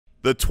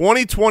The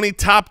 2020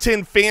 Top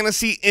 10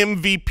 Fantasy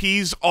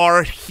MVPs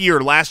are here.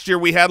 Last year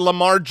we had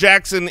Lamar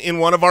Jackson in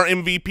one of our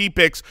MVP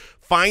picks.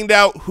 Find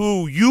out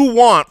who you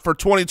want for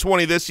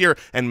 2020 this year,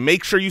 and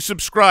make sure you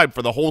subscribe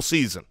for the whole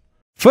season.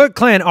 Foot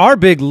Clan, our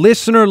big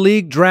listener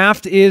league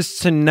draft is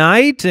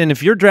tonight, and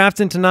if you're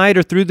drafting tonight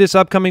or through this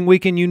upcoming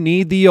weekend, you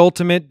need the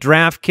ultimate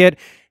draft kit,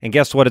 and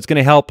guess what? It's going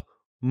to help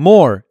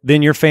more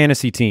than your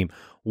fantasy team.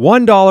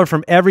 $1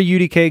 from every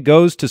UDK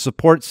goes to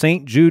support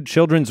St. Jude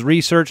Children's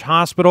Research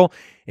Hospital.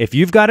 If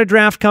you've got a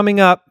draft coming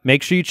up,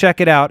 make sure you check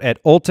it out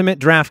at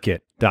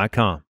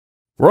ultimatedraftkit.com.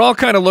 We're all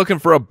kind of looking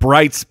for a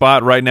bright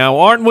spot right now,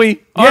 aren't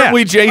we? Aren't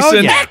we, Jason?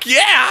 Oh, yeah. Heck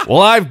yeah!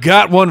 Well, I've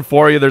got one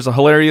for you. There's a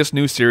hilarious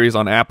new series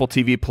on Apple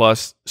TV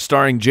Plus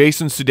starring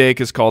Jason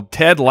Sudeikis called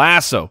Ted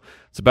Lasso.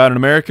 It's about an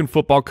American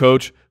football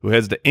coach who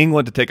heads to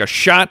England to take a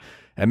shot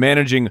at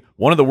managing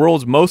one of the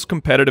world's most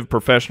competitive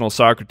professional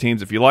soccer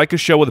teams. If you like a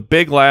show with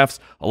big laughs,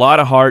 a lot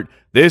of heart,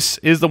 this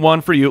is the one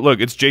for you. Look,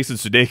 it's Jason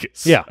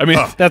Sudeikis. Yeah, I mean,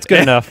 that's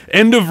good enough.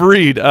 End of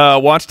read.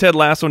 Watch Ted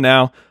Lasso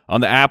now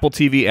on the Apple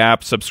TV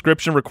app.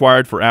 Subscription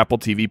required for Apple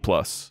TV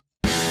Plus.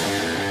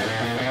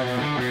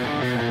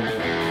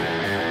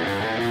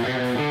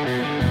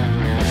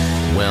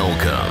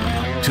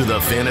 Welcome to the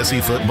Fantasy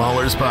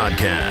Footballers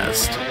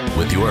Podcast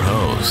with your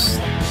hosts,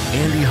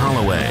 Andy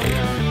Holloway,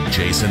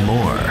 Jason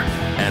Moore,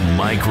 and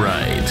Mike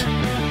Wright.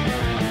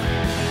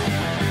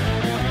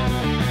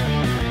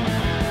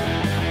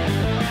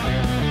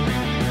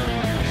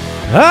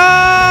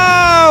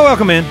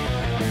 Welcome in.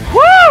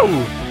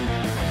 Woo!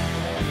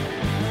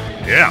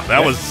 Yeah,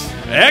 that was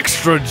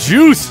Extra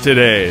juice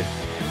today.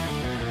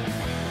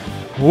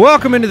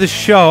 Welcome into the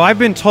show. I've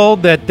been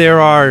told that there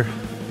are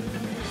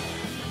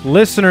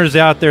listeners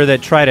out there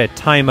that try to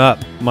time up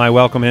my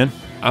welcome in.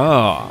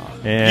 Oh.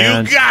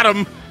 And you got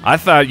him. I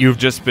thought you've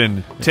just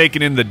been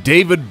taking in the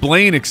David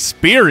Blaine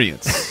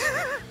experience.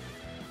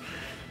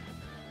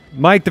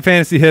 Mike, the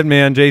fantasy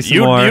hitman, Jason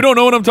You Moore. don't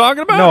know what I'm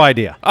talking about? No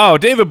idea. Oh,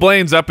 David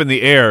Blaine's up in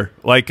the air.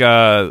 Like,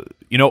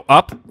 you know,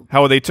 Up?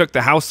 How they took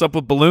the house up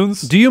with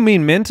balloons? Do you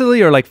mean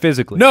mentally or like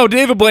physically? No,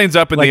 David Blaine's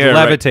up in like the air.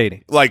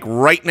 levitating. Like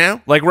right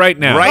now? Like right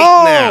now. Right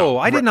Oh, now.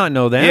 I did not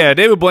know that. Yeah,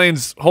 David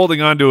Blaine's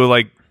holding on to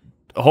like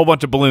a whole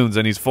bunch of balloons,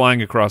 and he's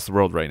flying across the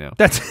world right now.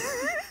 That's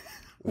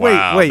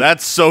Wow, wait.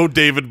 that's so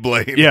David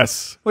Blaine.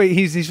 Yes. Wait,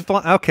 he's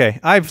okay.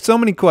 I have so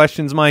many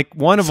questions, Mike.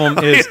 One of them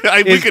is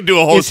we could do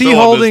a whole is he show on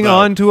this holding now.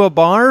 on to a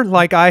bar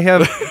like I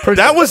have?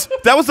 That was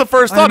the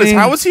first thought. I mean- is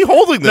how is he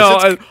holding this? No,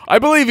 It's- I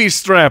believe he's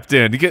strapped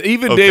in.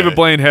 Even Okay. David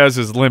Blaine has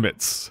his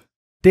limits.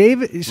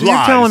 David, so you're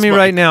Lies, telling me Mike.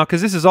 right now,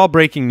 because this is all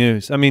breaking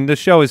news. I mean, the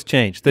show has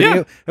changed.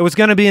 Yeah. It was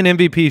going to be an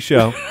MVP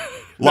show.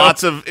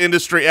 lots of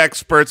industry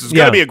experts. It's Yeah.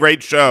 going to be a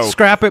great show.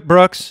 Scrap it,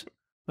 Brooks.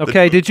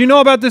 Okay, did you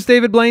know about this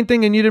David Blaine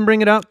thing and you didn't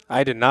bring it up?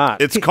 I did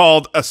not. It's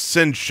called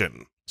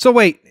Ascension. So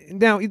wait,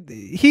 now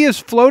he is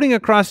floating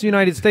across the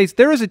United States.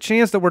 There is a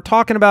chance that we're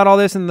talking about all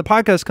this and the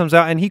podcast comes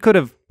out and he could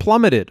have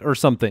plummeted or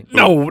something.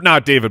 No,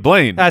 not David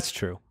Blaine. That's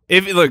true.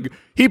 Look,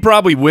 he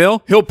probably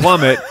will. He'll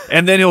plummet,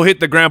 and then he'll hit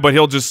the ground, but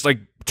he'll just like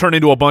turn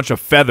into a bunch of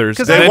feathers.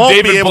 'Cause They And then won't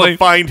David be able Blaine, to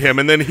find him,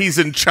 and then he's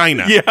in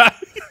China. Yeah.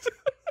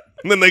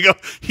 And then they go,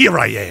 here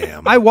I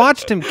am. I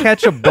watched him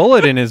catch a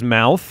bullet in his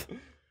mouth,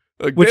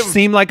 Like, which David,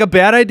 seemed like a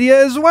bad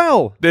idea as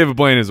well. David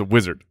Blaine is a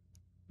wizard.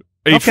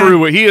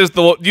 Okay. He is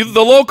the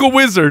local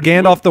wizard.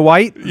 Gandalf the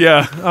White?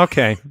 Yeah.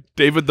 Okay.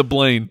 David the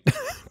Blaine.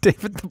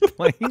 David the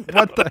Blaine?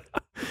 What the?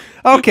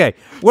 Okay.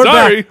 We're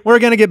Sorry. back. We're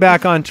going to get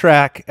back on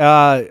track.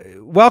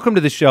 Welcome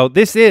to the show.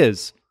 This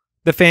is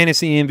the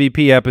Fantasy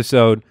MVP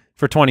episode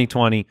for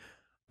 2020.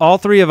 All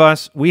three of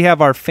us, we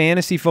have our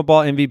fantasy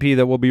football MVP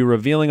that we'll be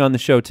revealing on the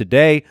show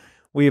today.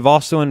 We've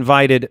also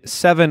invited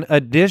 7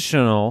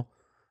 additional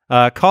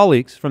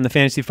colleagues from the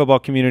fantasy football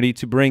community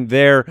to bring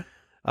their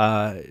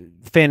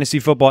fantasy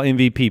football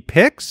MVP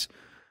picks.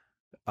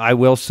 I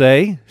will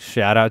say,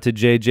 shout out to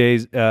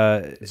JJ's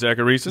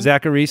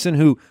Zacharyson,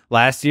 who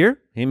last year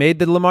he made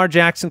the Lamar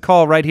Jackson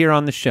call right here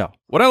on the show.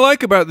 What I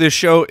like about this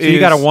show So is you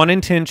got a 1 in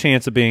 10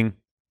 chance of being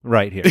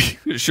right here.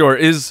 sure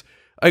is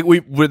like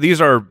these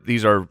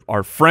are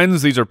our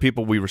friends. These are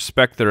people we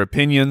respect their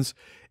opinions,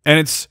 and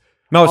it's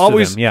Most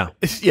always of them, yeah.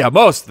 yeah,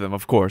 most of them,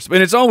 of course. And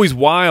it's always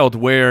wild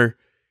where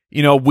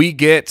we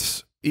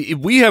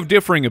have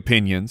differing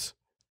opinions,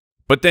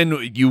 but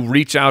then you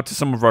reach out to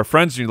some of our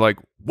friends and you're like,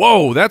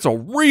 whoa, that's a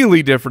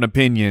really different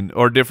opinion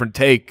or different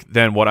take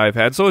than what I've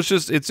had. So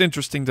it's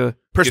interesting to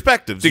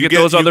Perspectives. get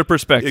those other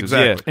perspectives.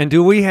 Exactly. And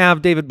do we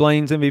have David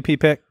Blaine's MVP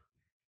pick?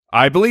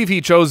 I believe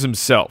he chose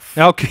himself.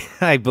 Okay,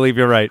 I believe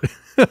you're right.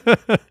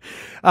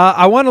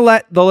 I want to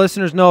let the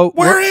listeners know.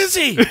 Where is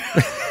he?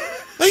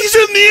 He's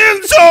in the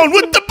end zone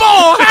with the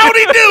ball. How'd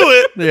he do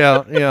it?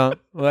 Yeah.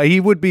 Well, he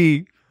would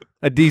be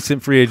a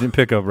decent free agent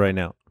pickup right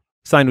now.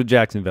 Signed with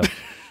Jacksonville.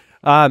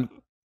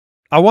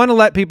 I want to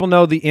let people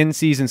know the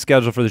in-season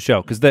schedule for the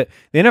show because the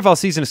NFL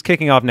season is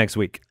kicking off next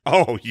week.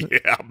 Oh,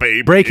 yeah,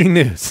 baby. Breaking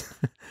news.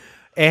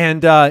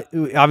 And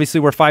obviously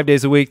we're 5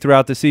 days a week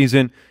throughout the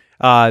season.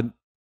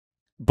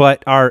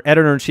 But our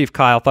editor-in-chief,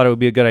 Kyle, thought it would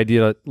be a good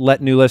idea to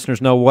let new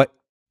listeners know what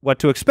what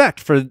to expect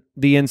for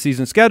the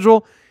in-season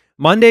schedule.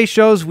 Monday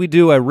shows, we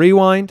do a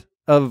rewind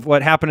of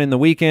what happened in the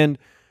weekend.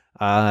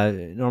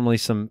 Normally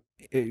some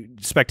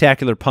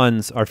spectacular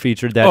puns are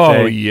featured that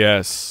day. Oh,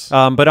 yes.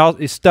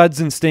 But studs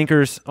and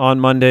stinkers on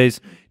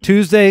Mondays.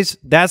 Tuesdays,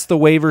 that's the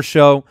waiver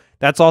show.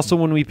 That's also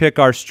when we pick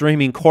our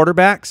streaming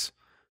quarterbacks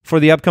for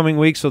the upcoming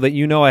week so that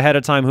you know ahead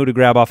of time who to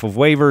grab off of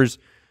waivers.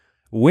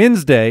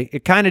 Wednesday,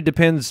 it kind of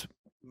depends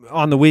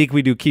on the week.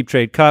 We do keep,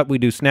 trade, cut. We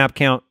do snap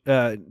count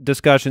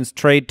discussions,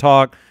 trade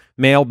talk,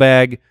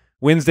 mailbag.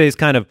 Wednesday's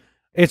kind of,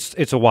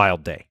 it's a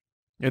wild day.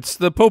 It's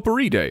the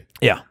potpourri day.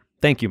 Yeah.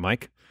 Thank you,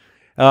 Mike.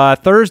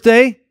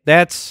 Thursday,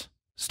 that's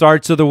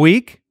starts of the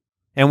week,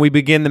 and we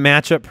begin the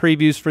matchup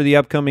previews for the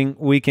upcoming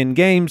weekend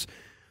games.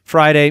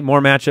 Friday,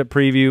 more matchup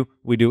preview.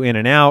 We do in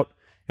and out,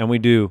 and we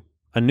do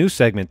a new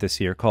segment this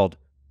year called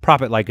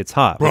Prop It Like It's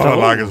Hot.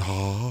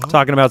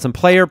 Talking about some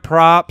player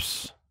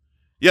props.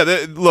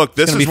 Yeah, look,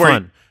 this is where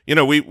fun. You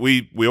know,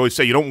 we always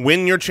say you don't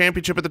win your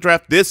championship at the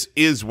draft. This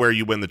is where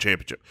you win the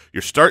championship.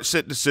 Your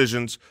start-sit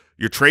decisions,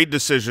 your trade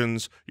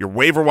decisions, your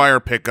waiver wire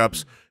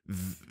pickups,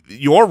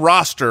 your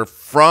roster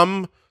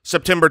from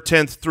September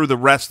 10th through the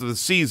rest of the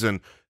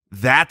season.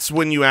 That's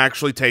when you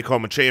actually take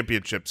home a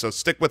championship. So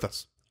stick with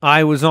us.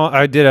 I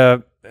did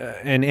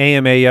an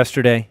AMA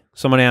yesterday.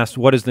 Someone asked,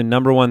 what is the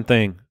 #1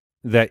 thing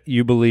that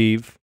you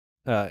believe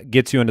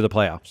gets you into the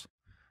playoffs?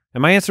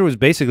 And my answer was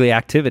basically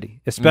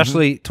activity,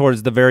 especially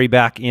towards the very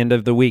back end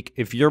of the week.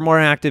 If you're more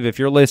active, if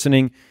you're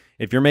listening,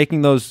 if you're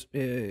making those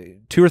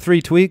 2 or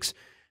 3 tweaks,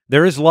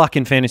 there is luck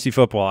in fantasy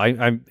football.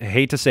 I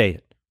hate to say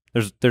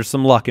it. There's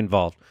some luck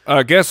involved.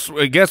 Guess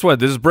what?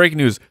 This is breaking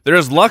news. There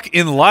is luck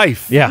in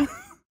life. Yeah.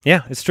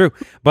 Yeah, it's true.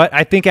 But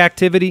I think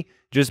activity,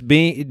 just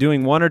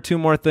doing 1 or 2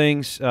 more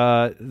things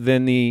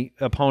than the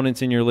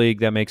opponents in your league,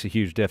 that makes a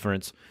huge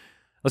difference.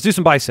 Let's do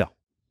some buy-sell.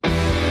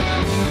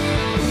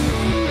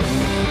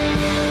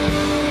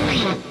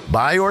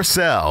 Buy or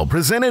sell,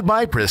 presented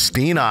by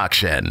Pristine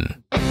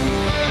Auction.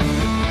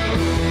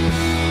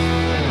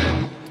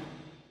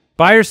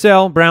 Buy or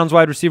sell, Browns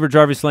wide receiver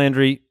Jarvis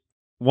Landry,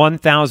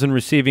 1,000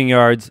 receiving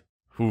yards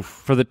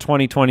for the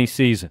 2020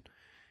 season.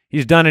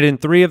 He's done it in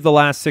 3 of the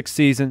last 6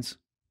 seasons.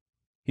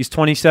 He's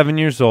 27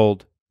 years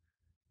old.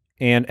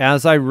 And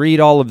as I read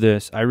all of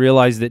this, I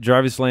realize that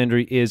Jarvis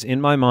Landry is, in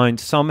my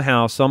mind,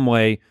 somehow, some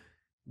way,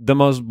 the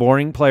most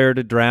boring player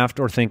to draft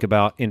or think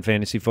about in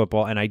fantasy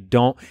football. And I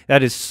don't –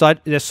 that's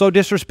so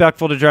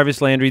disrespectful to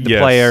Jarvis Landry, the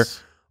player,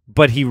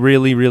 but he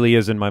really, really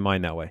is in my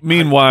mind that way.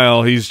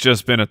 Meanwhile, he's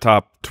just been a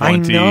top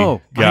 20 guy.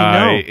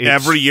 I know.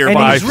 Every year. And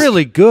he's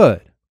really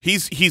good.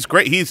 He's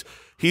great.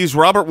 He's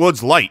Robert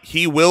Woods light.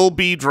 He will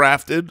be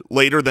drafted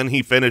later than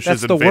he finishes in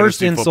fantasy football. That's the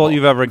worst insult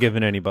you've ever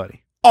given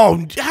anybody.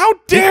 Oh, how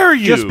dare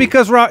you! Just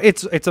because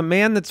it's a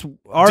man that's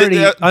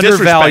already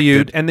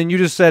undervalued, and then you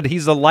just said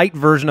he's a light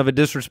version of a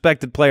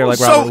disrespected player like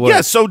Robert Woods.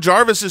 Yeah, so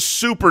Jarvis is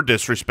super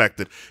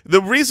disrespected.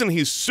 The reason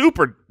he's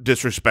super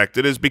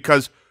disrespected is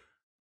because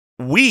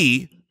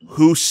we,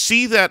 who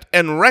see that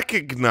and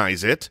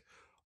recognize it,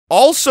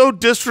 also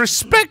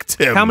disrespect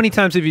him. How many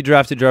times have you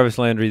drafted Jarvis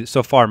Landry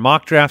so far?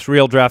 Mock drafts,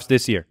 real drafts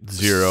this year?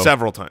 0.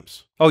 Several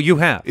times. Oh, you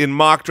have? In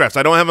mock drafts.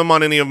 I don't have him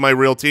on any of my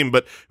real team,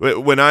 but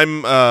when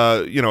I'm,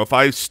 if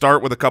I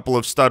start with a couple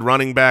of stud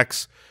running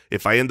backs,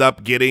 if I end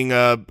up getting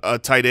a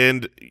tight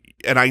end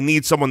and I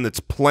need someone that's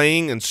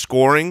playing and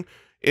scoring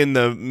in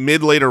the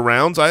mid-later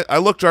rounds, I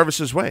look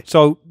Jarvis's way.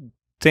 So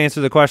to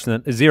answer the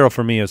question, 0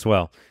 for me as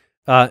well.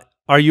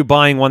 Are you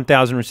buying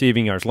 1,000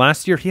 receiving yards?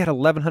 Last year, he had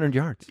 1,100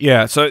 yards.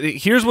 Yeah, so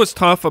here's what's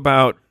tough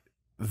about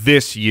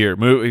this year.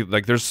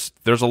 Like, there's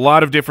a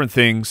lot of different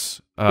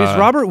things. Is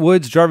Robert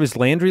Woods Jarvis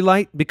Landry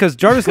light? Because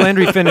Jarvis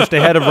Landry finished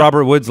ahead of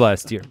Robert Woods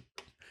last year.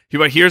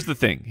 But here's the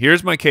thing.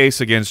 Here's my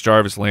case against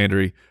Jarvis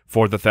Landry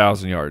for the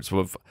 1,000 yards.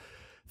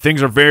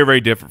 Things are very,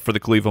 very different for the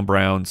Cleveland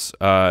Browns.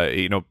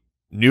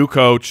 New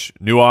coach,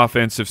 new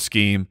offensive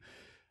scheme.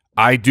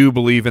 I do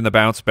believe in the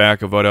bounce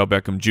back of Odell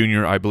Beckham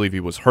Jr. I believe he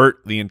was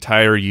hurt the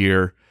entire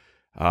year.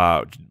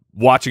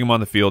 Watching him on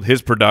the field,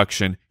 his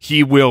production,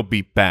 he will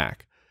be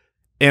back.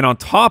 And on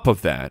top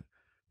of that,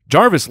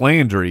 Jarvis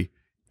Landry,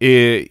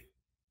 a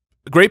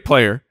great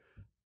player,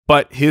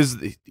 but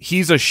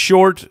he's a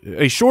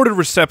shorter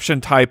reception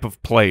type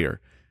of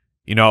player.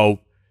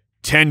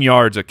 10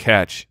 yards a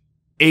catch,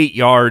 8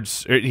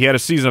 yards. He had a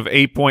season of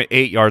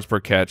 8.8 yards per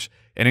catch.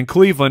 And in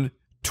Cleveland,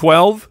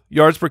 12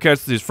 yards per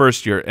catch his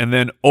first year, and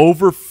then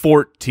over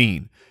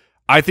 14.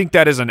 I think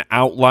that is an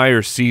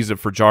outlier season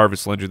for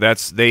Jarvis Landry.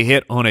 They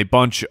hit on a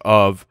bunch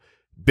of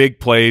big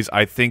plays.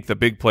 I think the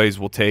big plays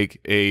will take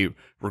a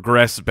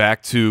regress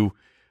back to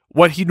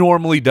what he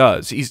normally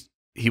does.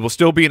 He will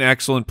still be an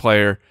excellent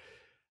player.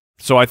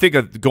 So I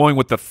think going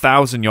with the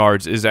 1,000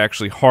 yards is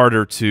actually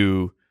harder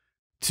to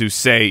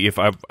say if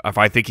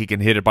I think he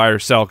can hit it buy or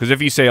sell. Because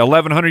if you say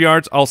 1,100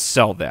 yards, I'll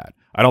sell that.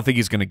 I don't think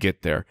he's going to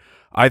get there.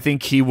 I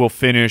think he will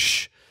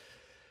finish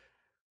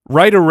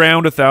right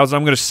around 1,000.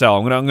 I'm going to sell.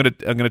 I'm going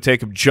to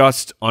take him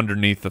just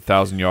underneath the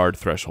 1,000-yard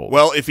threshold.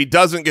 Well, if he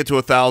doesn't get to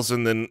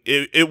 1,000, then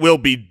it will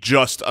be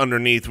just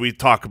underneath. We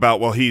talk about,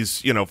 well,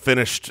 he's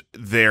finished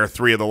there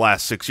 3 of the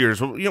last 6 years.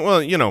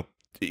 Well,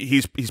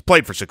 he's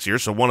played for 6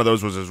 years, so one of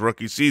those was his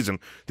rookie season.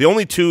 The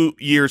only 2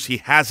 years he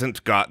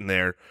hasn't gotten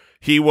there,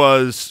 he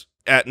was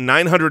at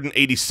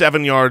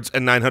 987 yards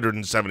and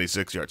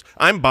 976 yards.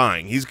 I'm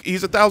buying. He's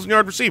a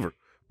 1,000-yard receiver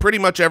pretty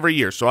much every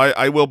year, so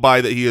I will buy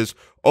that he is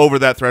over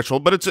that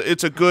threshold. But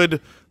it's a good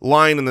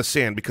line in the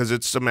sand because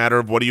it's a matter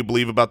of what do you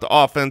believe about the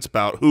offense,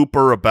 about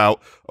Hooper,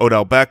 about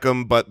Odell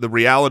Beckham. But the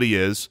reality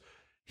is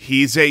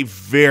he's a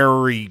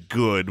very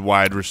good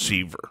wide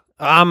receiver.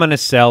 I'm going to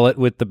sell it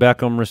with the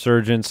Beckham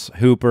resurgence,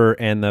 Hooper,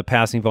 and the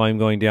passing volume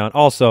going down.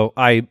 Also,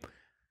 I'm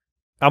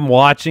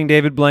watching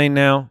David Blaine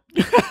now.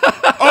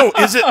 Oh,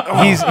 is it?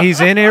 Oh.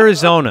 He's in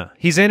Arizona.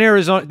 He's in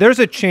Arizona. There's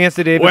a chance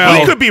that David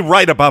Blaine, he could be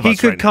right above us. He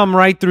could come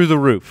right through the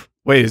roof.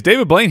 Wait, is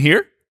David Blaine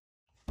here?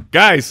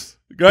 Guys,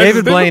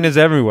 David Blaine is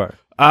everywhere.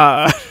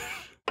 But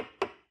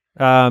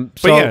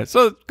yeah,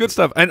 so good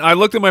stuff. And I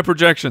looked at my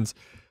projections.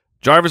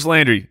 Jarvis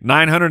Landry,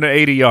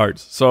 980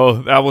 yards.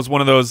 So that was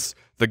one of those,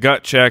 the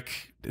gut check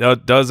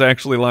does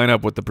actually line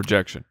up with the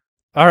projection.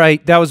 All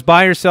right, that was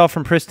buy or sell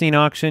from Pristine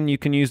Auction. You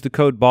can use the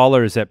code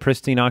BALLERS at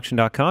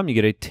pristineauction.com. You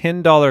get a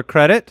 $10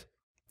 credit.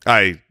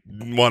 I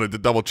wanted to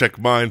double check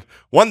mine.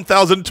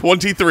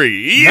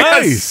 1,023.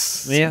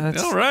 Yes. Nice. Yeah.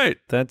 All right.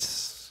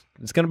 It's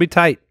going to be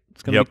tight.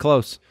 It's going to be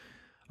close.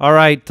 All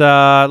right.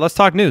 Let's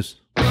talk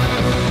news.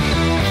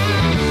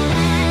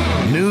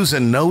 News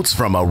and notes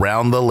from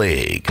around the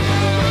league.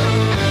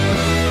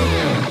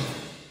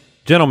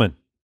 Gentlemen,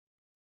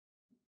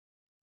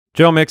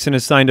 Joe Mixon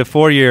has signed a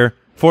 4-year,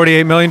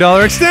 $48 million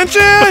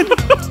extension.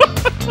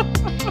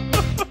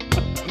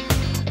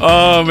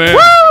 Oh, man.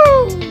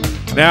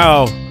 Woo!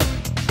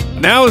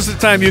 Now is the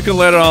time you can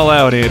let it all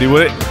out, Andy.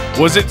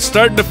 Was it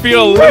starting to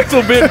feel a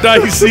little bit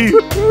dicey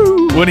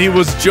when he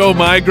was Joe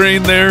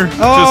Migraine there?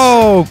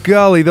 Oh,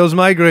 golly, those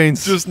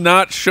migraines. Just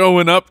not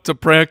showing up to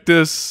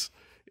practice.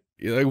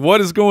 Like, what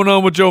is going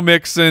on with Joe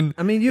Mixon?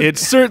 I mean, it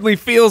certainly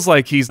feels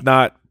like he's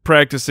not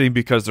practicing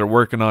because they're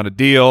working on a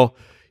deal.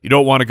 You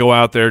don't want to go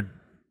out there,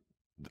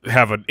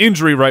 have an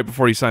injury right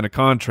before you sign a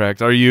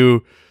contract. Are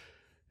you?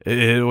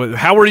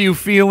 How are you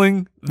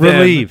feeling?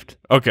 Relieved.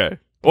 Okay.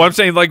 Well, I'm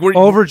saying, like,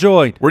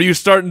 overjoyed. Were you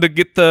starting to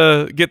get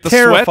the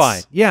terrified?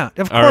 Sweats? Yeah,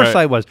 of course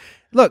I was.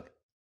 Look,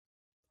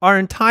 our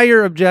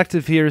entire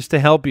objective here is to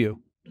help you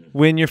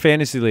win your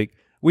fantasy league.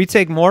 We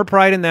take more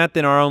pride in that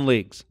than our own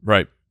leagues.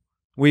 Right.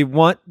 We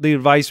want the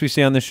advice we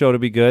say on the show to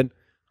be good.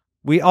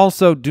 We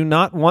also do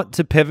not want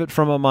to pivot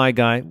from a my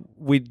guy.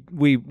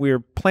 We're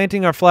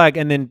planting our flag,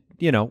 and then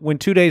when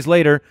 2 days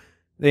later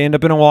they end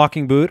up in a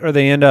walking boot, or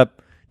they end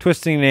up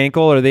twisting an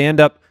ankle, or they end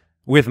up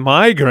with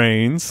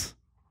migraines.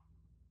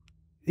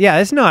 Yeah,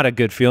 it's not a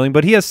good feeling.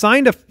 But he has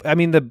signed the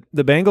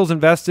Bengals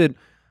invested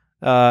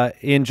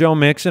in Joe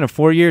Mixon, a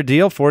 4-year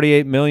deal,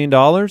 $48 million.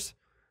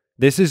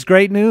 This is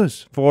great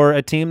news for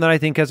a team that I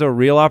think has a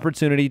real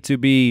opportunity to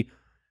be.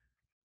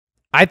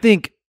 I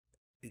think.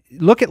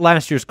 Look at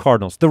last year's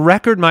Cardinals. The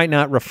record might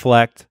not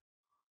reflect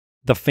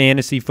the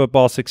fantasy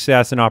football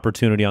success and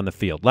opportunity on the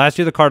field. Last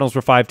year, the Cardinals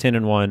were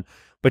 5-10-1,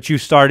 but you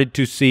started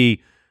to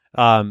see,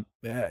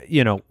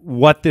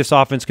 what this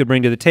offense could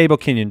bring to the table.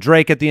 Kenyon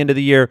Drake at the end of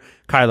the year,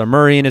 Kyler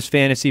Murray and his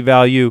fantasy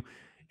value,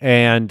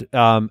 and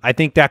I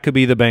think that could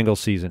be the Bengals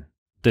season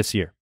this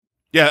year.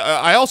 Yeah,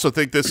 I also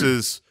think this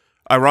is,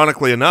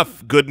 ironically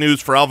enough, good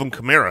news for Alvin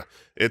Kamara.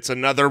 It's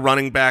another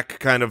running back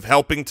kind of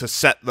helping to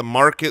set the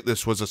market.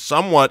 This was a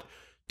somewhat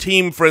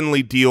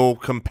team-friendly deal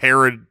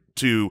compared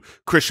to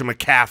Christian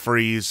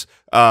McCaffrey's.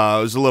 It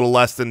was a little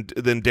less than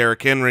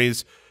Derrick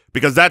Henry's,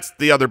 because that's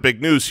the other big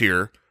news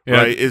here,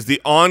 right, is the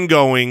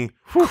ongoing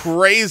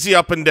crazy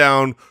up and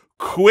down,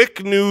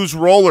 quick news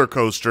roller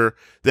coaster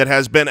that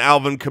has been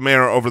Alvin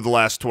Kamara over the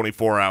last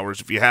 24 hours.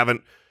 If you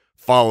haven't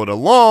followed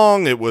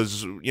along, it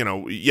was,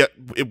 we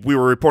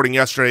were reporting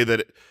yesterday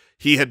that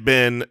he had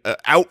been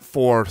out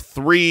for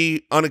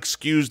 3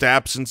 unexcused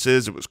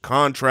absences. It was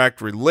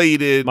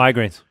contract-related.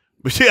 Migraines.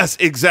 Yes,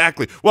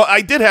 exactly. Well,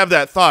 I did have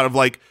that thought of,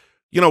 like,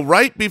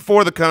 right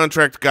before the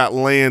contract got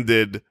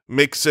landed,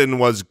 Mixon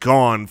was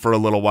gone for a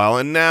little while,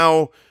 and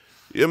now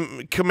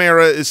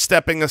Kamara is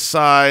stepping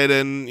aside,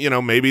 and,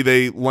 maybe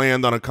they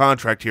land on a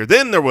contract here.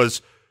 Then there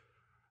was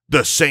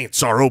the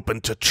Saints are open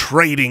to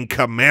trading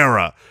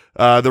Kamara.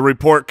 The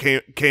report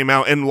came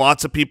out, and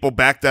lots of people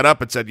backed that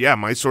up and said, yeah,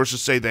 my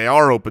sources say they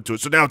are open to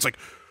it. So now it's like,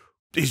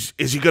 is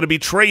he going to be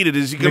traded?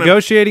 Is he going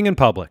negotiating in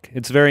public?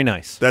 It's very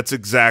nice. That's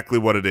exactly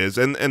what it is.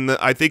 And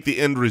I think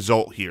the end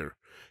result here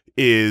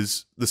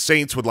is the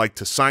Saints would like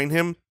to sign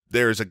him.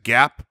 There is a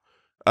gap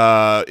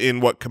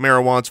in what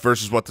Kamara wants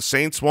versus what the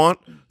Saints want.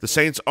 The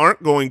Saints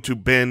aren't going to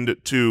bend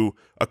to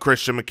a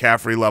Christian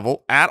McCaffrey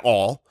level at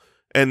all,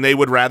 and they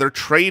would rather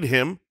trade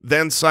him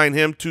than sign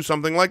him to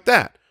something like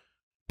that.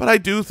 But I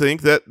do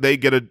think that they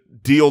get a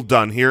deal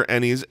done here,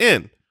 and he's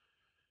in.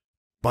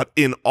 But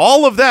in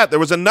all of that, there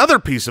was another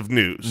piece of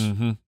news.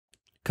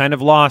 kind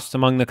of lost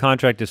among the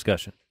contract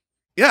discussion.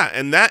 Yeah,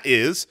 and that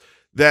is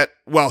that,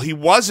 well, he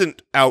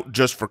wasn't out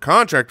just for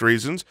contract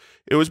reasons.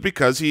 It was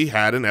because he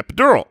had an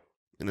epidural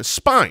in his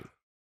spine.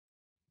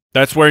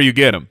 That's where you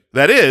get him.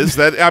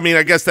 I mean,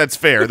 I guess that's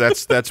fair.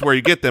 That's where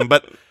you get them,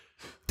 but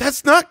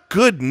that's not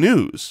good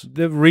news.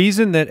 The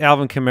reason that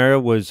Alvin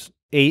Kamara was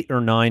 8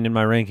 or 9 in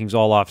my rankings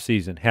all off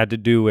season had to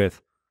do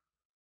with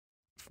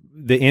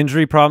the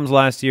injury problems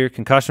last year,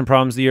 concussion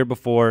problems the year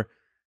before,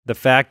 the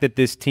fact that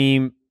this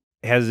team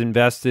has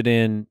invested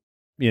in,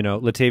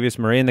 Latavius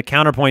Murray, and the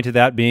counterpoint to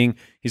that being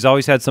he's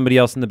always had somebody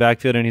else in the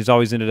backfield and he's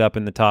always ended up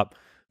in the top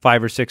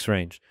 5 or 6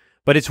 range.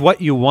 But it's what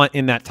you want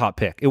in that top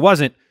pick. It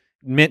wasn't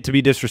meant to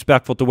be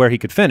disrespectful to where he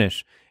could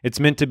finish. It's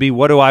meant to be,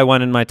 what do I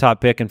want in my top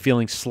pick, and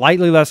feeling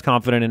slightly less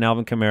confident in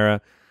Alvin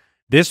Kamara.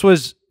 This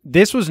was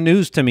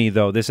news to me,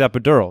 though, this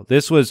epidural.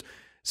 This was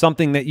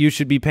something that you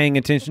should be paying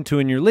attention to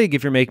in your league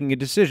if you're making a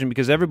decision,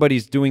 because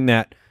everybody's doing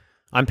that.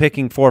 I'm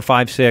picking 4,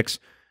 5, 6.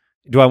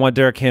 Do I want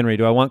Derrick Henry?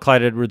 Do I want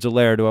Clyde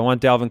Edwards-Helaire? Do I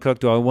want Dalvin Cook?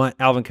 Do I want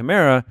Alvin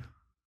Kamara?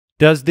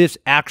 Does this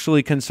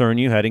actually concern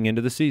you heading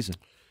into the season?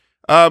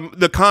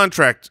 The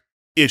contract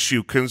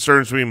issue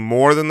concerns me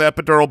more than the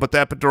epidural, but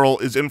the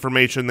epidural is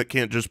information that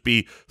can't just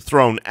be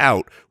thrown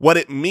out. What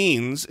it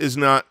means is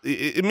not –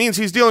 it means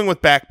he's dealing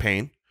with back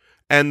pain,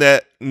 and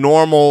that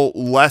normal,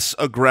 less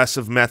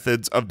aggressive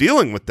methods of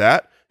dealing with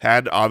that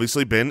had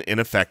obviously been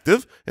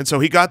ineffective, and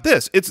so he got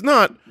this. It's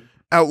not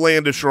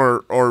outlandish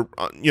or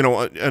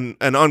an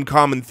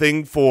uncommon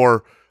thing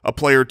for a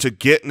player to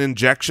get an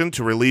injection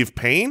to relieve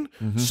pain,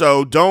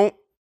 so don't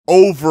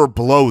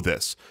overblow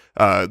this.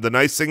 The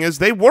nice thing is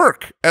they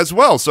work as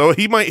well, so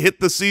he might hit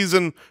the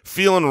season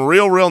feeling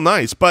real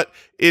nice, but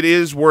it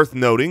is worth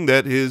noting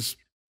that his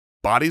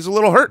body's a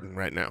little hurting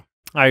right now.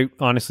 I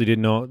honestly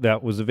didn't know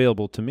that was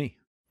available to me.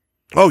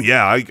 Oh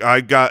yeah,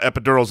 I got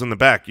epidurals in the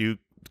back. You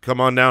come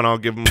on down, I'll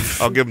give them.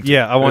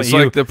 Yeah, I want it's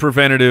you. like the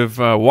preventative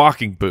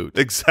walking boot.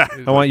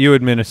 Exactly. I want you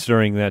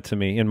administering that to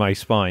me in my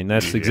spine.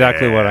 That's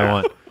exactly what I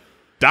want.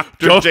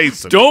 Dr.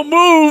 Jason. Don't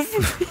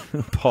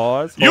move.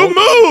 Pause. You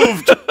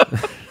moved.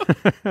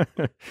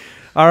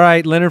 All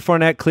right, Leonard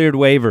Fournette cleared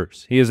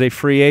waivers. He is a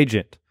free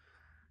agent.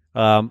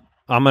 I'm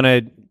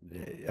gonna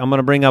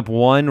bring up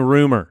one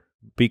rumor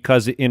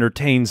because it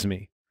entertains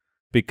me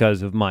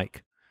because of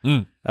Mike.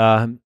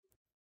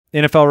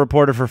 NFL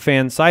reporter for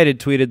FanSided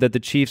tweeted that the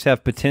Chiefs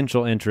have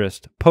potential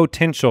interest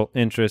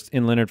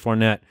in Leonard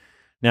Fournette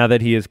now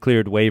that he has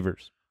cleared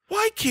waivers.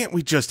 Why can't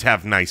we just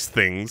have nice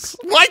things?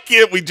 Why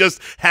can't we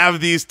just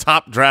have these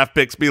top draft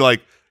picks be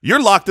like,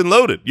 you're locked and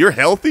loaded, you're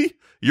healthy,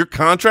 your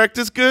contract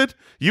is good,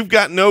 you've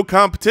got no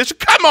competition?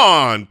 Come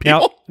on,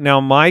 people.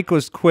 Now Mike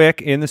was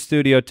quick in the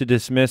studio to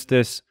dismiss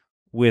this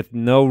with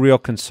no real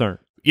concern.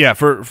 Yeah,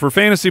 for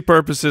fantasy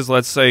purposes,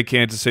 let's say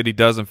Kansas City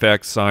does in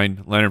fact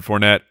sign Leonard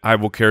Fournette, I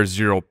will care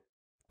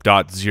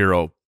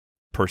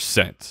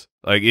 0.0%.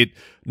 Like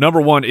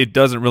number one, it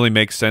doesn't really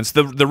make sense.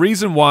 The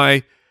reason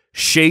why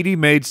Shady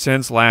made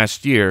sense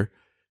last year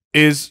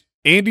is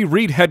Andy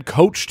Reid had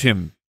coached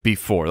him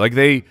before. Like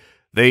they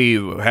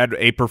had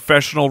a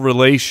professional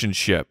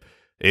relationship.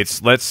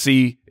 It's let's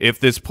see if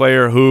this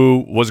player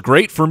who was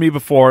great for me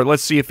before,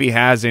 let's see if he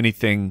has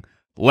anything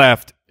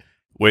left,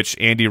 which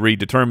Andy Reid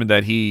determined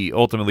that he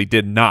ultimately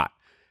did not.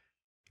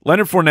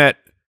 Leonard Fournette,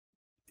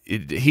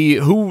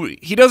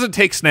 he doesn't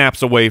take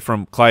snaps away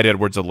from Clyde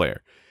Edwards-Helaire.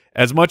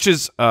 As much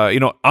as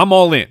I'm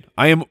all in.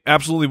 I am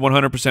absolutely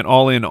 100%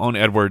 all in on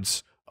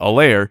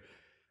Edwards-Helaire,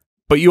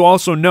 but you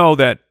also know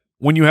that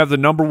when you have the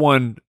number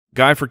one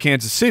guy for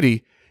Kansas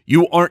City,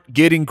 you aren't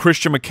getting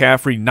Christian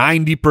McCaffrey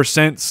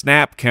 90%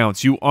 snap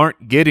counts. You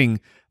aren't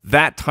getting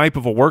that type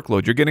of a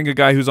workload. You're getting a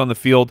guy who's on the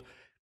field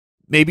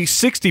maybe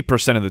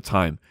 60% of the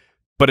time,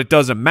 but it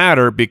doesn't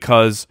matter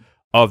because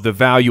of the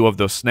value of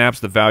those snaps,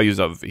 the values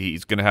of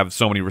he's going to have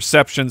so many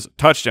receptions,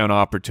 touchdown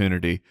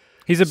opportunity.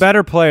 He's a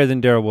better player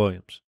than Darrell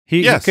Williams.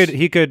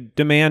 He could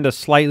demand a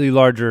slightly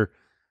larger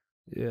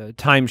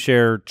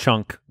timeshare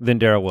chunk than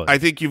Darrell Williams. I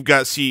think you've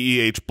got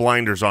CEH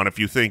blinders on if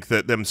you think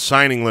that them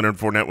signing Leonard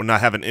Fournette would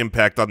not have an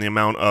impact on the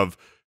amount of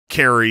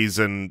carries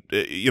and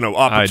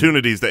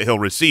opportunities that he'll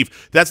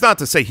receive. That's not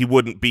to say he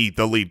wouldn't be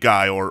the lead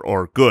guy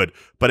or good,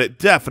 but it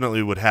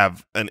definitely would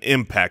have an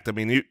impact. I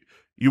mean,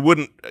 you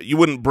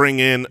wouldn't bring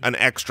in an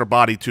extra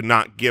body to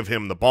not give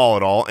him the ball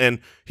at all, and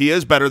he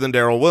is better than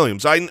Darrell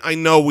Williams. I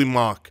know we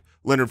mock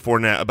Leonard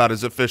Fournette about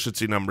his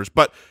efficiency numbers,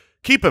 but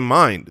keep in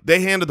mind,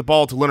 they handed the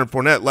ball to Leonard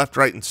Fournette left,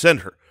 right, and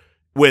center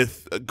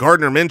with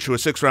Gardner Minshew, a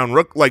 6th-round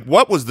rook. Like,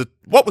 what was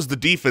the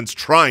defense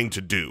trying to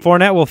do?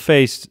 Fournette will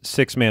face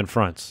 6-man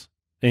fronts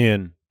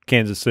in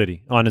Kansas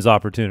City on his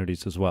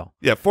opportunities as well.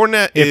 Yeah,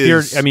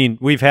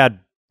 Fournette we've had,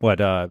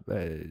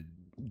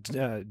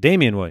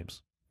 Damian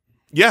Williams.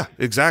 Yeah,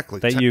 exactly.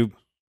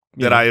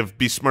 That I have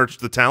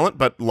besmirched the talent,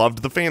 but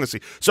loved the fantasy.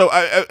 So,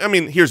 I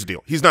mean, here's the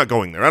deal. He's not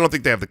going there. I don't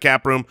think they have the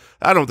cap room.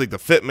 I don't think the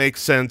fit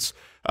makes sense.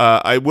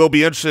 I will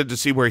be interested to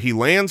see where he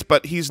lands,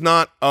 but he's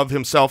not of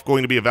himself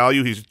going to be a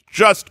value. He's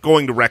just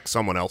going to wreck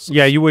someone else.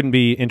 Yeah, you wouldn't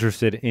be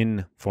interested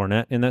in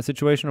Fournette in that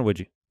situation, or would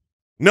you?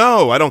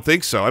 No, I don't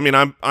think so. I mean,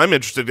 I'm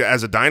interested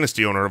as a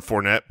dynasty owner of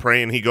Fournette,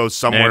 praying he goes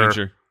somewhere.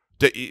 Manager.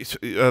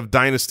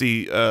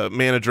 Dynasty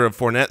manager of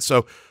Fournette.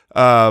 So,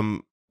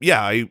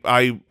 yeah,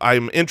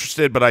 I'm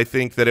interested, but I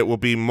think that it will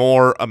be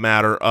more a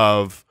matter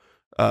of.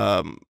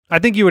 I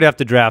think you would have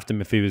to draft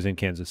him if he was in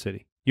Kansas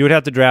City. You would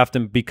have to draft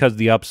him because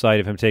the upside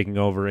of him taking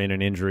over in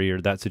an injury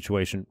or that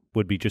situation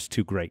would be just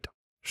too great.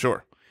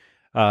 Sure.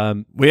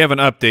 We have an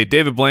update.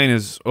 David Blaine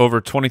is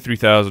over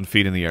 23,000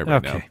 feet in the air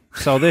right now.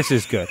 So this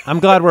is good. I'm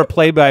glad we're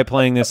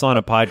play-by-playing this on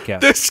a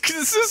podcast. This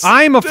is.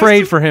 I'm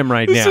afraid for him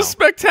right now. This is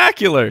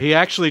spectacular. He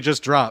actually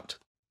just dropped.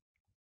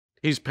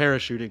 He's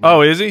parachuting.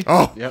 Oh, is he?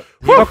 Oh, Yep.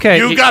 Okay.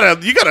 You gotta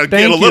get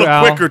a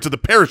little quicker to the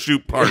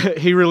parachute part.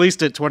 He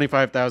released it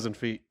 25,000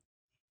 feet.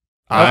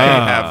 I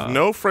have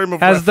no frame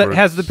of reference.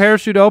 Has the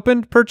parachute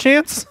opened,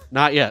 perchance?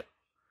 Not yet.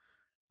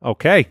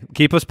 Okay.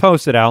 Keep us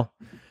posted, Al.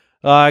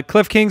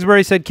 Cliff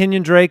Kingsbury said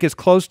Kenyon Drake is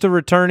close to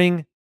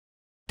returning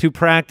to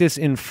practice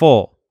in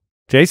full.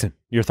 Jason,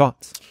 your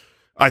thoughts?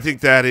 I think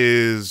that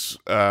is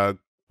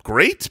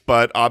great,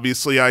 but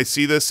obviously I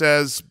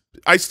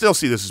still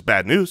see this as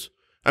bad news.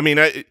 I mean,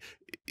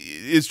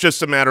 it's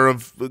just a matter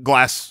of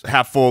glass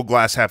half full,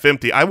 glass half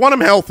empty. I want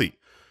him healthy.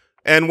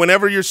 And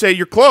whenever you say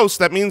you're close,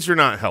 that means you're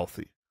not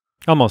healthy.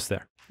 Almost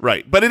there.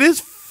 Right. But it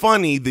is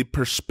funny the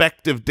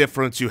perspective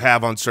difference you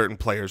have on certain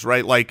players,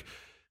 right? Like,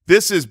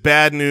 this is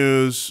bad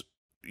news,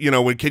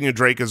 when Kenyon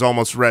Drake is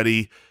almost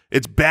ready.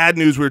 It's bad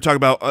news. We were talking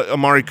about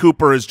Amari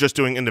Cooper is just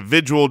doing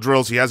individual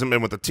drills. He hasn't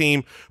been with the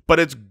team. But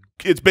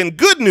it's been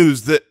good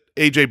news that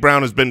A.J.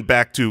 Brown has been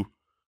back to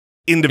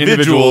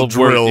individual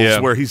drills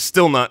where he's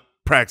still not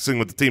practicing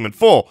with the team in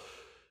full.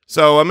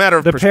 So a matter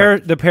of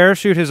perspective. The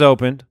parachute has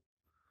opened,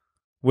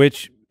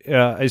 which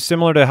is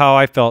similar to how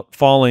I felt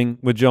falling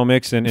with Joe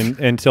Mixon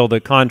until the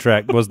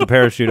contract was the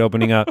parachute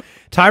opening up.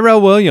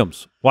 Tyrell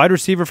Williams, wide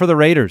receiver for the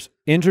Raiders,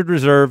 injured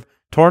reserve,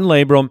 torn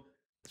labrum,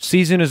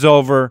 season is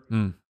over.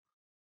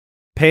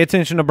 Pay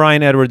attention to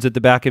Bryan Edwards at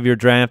the back of your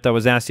draft. I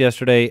was asked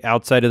yesterday,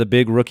 outside of the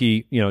big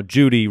rookie,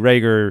 Judy,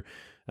 Rager,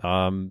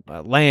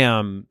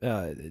 Lamb,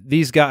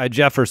 these guys,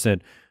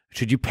 Jefferson,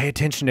 should you pay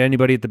attention to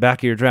anybody at the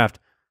back of your draft?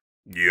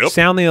 Yep.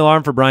 Sound the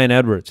alarm for Bryan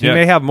Edwards. He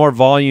may have more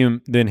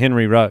volume than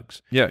Henry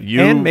Ruggs. Yeah,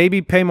 and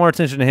maybe pay more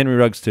attention to Henry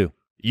Ruggs too.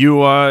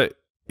 You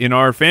in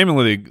our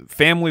family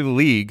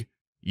league,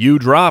 you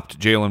dropped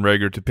Jalen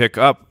Reagor to pick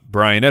up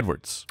Bryan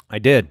Edwards. I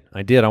did.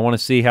 I want to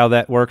see how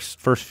that works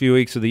first few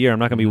weeks of the year. I'm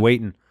not going to be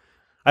waiting.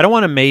 I don't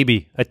want a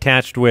maybe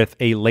attached with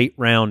a late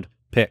round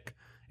pick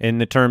in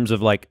the terms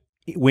of like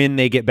when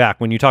they get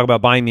back. When you talk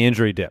about buying the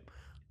injury dip,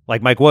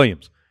 like Mike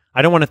Williams,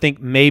 I don't want to think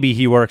maybe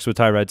he works with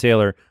Tyrod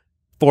Taylor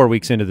 4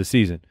 weeks into the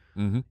season.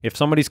 If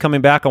somebody's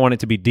coming back, I want it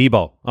to be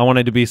Debo. I want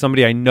it to be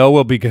somebody I know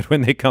will be good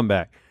when they come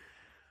back.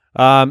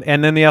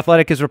 And then The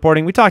Athletic is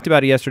reporting, we talked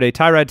about it yesterday,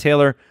 Tyrod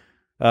Taylor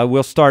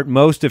will start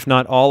most, if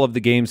not all, of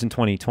the games in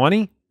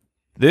 2020.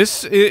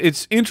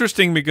 It's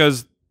interesting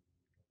because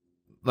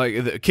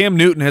like Cam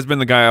Newton has been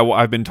the guy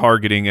I've been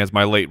targeting as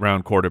my late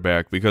round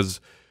quarterback, because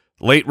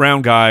late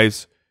round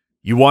guys,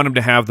 you want him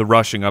to have the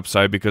rushing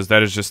upside because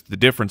that is just the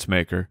difference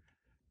maker.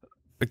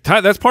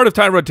 That's part of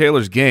Tyrod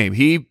Taylor's game.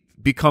 He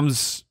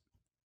becomes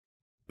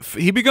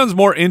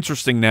more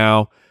interesting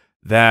now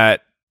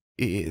that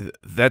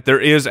there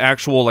is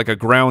actual like a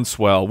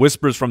groundswell,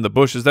 whispers from the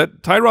bushes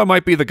that Tyrod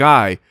might be the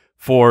guy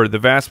for the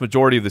vast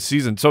majority of the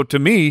season. So to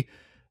me,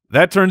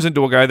 that turns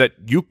into a guy that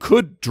you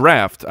could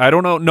draft. I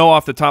don't know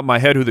off the top of my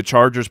head who the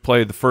Chargers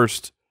play the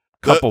first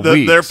couple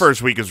weeks. Their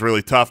first week is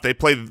really tough. They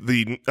play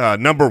the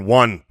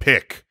 #1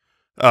 pick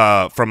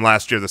from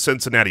last year, the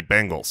Cincinnati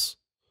Bengals.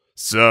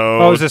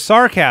 So it was a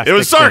sarcasm. It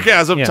was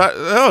sarcasm. Yeah.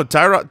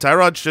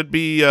 Tyrod should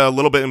be a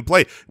little bit in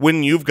play.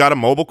 When you've got a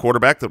mobile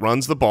quarterback that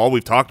runs the ball,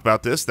 we've talked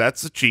about this,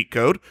 that's a cheat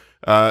code.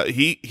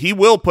 He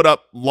will put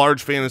up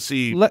large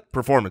fantasy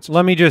performances.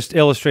 Let me just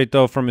illustrate,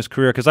 though, from his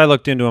career, because I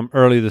looked into him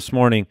early this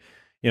morning.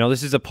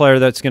 This is a player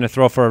that's going to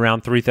throw for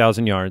around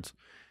 3,000 yards.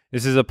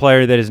 This is a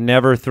player that has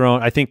never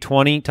thrown, I think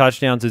 20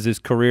 touchdowns is his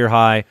career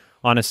high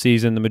on a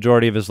season. The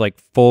majority of his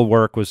full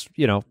work was,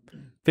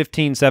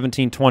 15,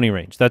 17, 20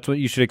 range. That's what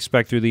you should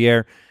expect through the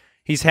air.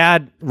 He's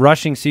had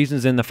rushing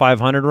seasons in the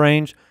 500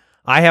 range.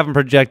 I have him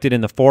projected in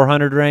the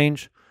 400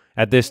 range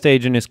at this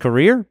stage in his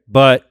career,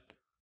 but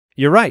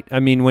you're right. I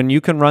mean, when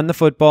you can run the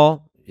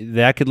football,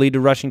 that could lead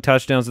to rushing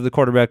touchdowns at the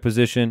quarterback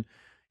position.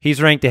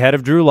 He's ranked ahead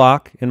of Drew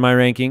Lock in my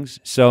rankings,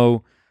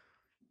 so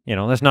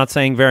that's not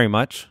saying very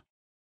much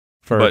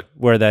for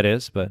where that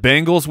is. But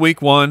Bengals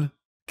week 1,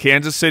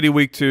 Kansas City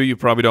week 2, you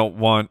probably don't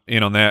want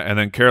in on that, and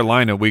then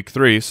Carolina week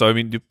 3. So I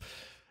mean,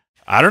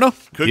 I don't know.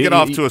 Could get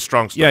off to a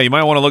strong start. Yeah, you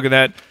might want to look at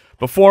that.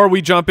 Before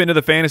we jump into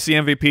the fantasy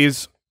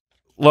MVPs,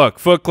 look,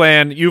 Foot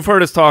Clan, you've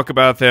heard us talk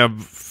about them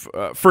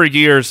for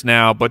years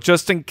now, but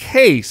just in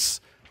case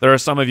there are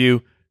some of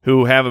you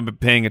who haven't been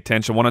paying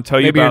attention, I want to tell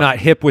you maybe you're not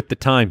hip with the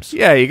times.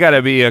 Yeah, you got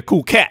to be a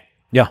cool cat.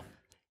 Yeah.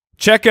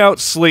 Check out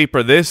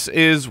Sleeper. This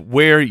is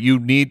where you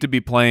need to be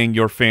playing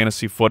your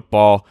fantasy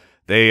football.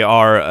 They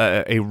are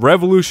a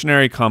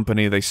revolutionary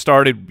company. They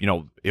started,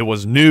 it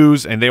was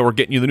news, and they were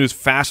getting you the news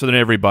faster than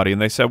everybody.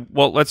 And they said,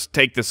 well, let's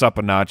take this up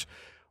a notch.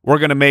 We're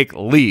going to make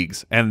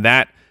leagues, and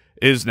that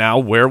is now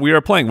where we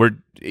are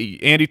playing.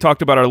 Andy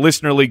talked about our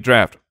listener league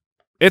draft.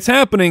 It's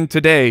happening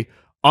today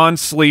on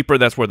Sleeper.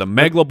 That's where the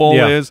Megla Bowl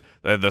is.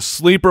 The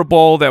Sleeper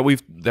Bowl that we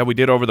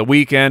did over the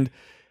weekend.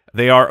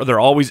 They're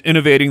always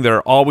innovating.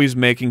 They're always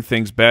making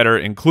things better,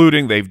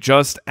 including they've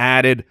just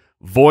added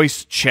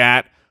voice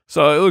chat.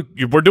 So look,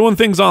 we're doing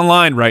things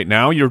online right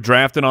now. You're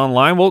drafting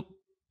online. Well,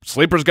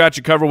 Sleeper's got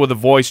you covered with a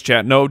voice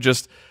chat. No,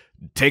 just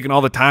taking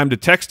all the time to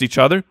text each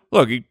other.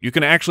 Look, you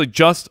can actually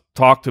just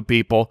talk to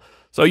people.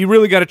 So you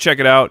really got to check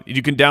it out.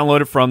 You can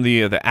download it from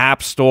the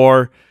App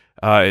Store.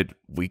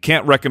 We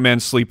can't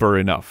recommend Sleeper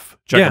enough.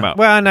 Check them out.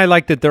 Well, and I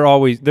like that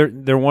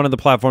they're one of the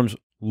platforms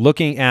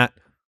looking at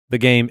the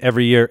game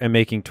every year and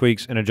making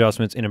tweaks and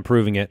adjustments and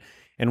improving it.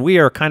 And we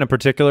are kind of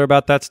particular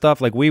about that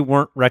stuff. Like, we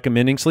weren't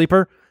recommending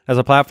Sleeper as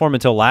a platform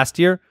until last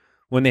year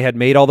when they had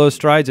made all those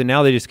strides, and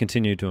now they just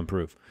continue to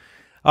improve.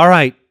 All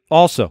right.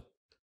 Also,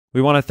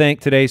 we want to thank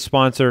today's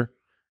sponsor.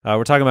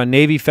 We're talking about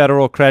Navy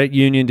Federal Credit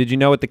Union. Did you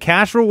know with the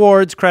Cash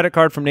Rewards credit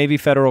card from Navy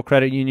Federal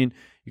Credit Union,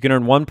 you can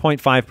earn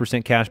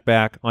 1.5% cash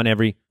back on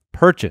every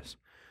purchase.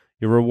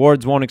 Your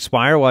rewards won't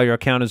expire while your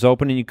account is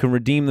open, and you can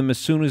redeem them as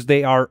soon as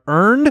they are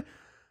earned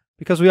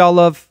because we all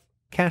love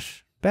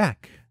cash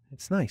back.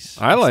 It's nice.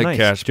 I like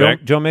cash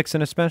back. Joe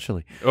Mixon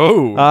especially.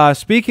 Oh.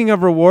 Speaking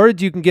of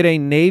rewards, you can get a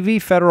Navy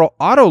Federal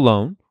auto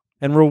loan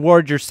and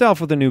reward yourself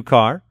with a new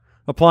car.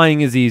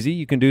 Applying is easy.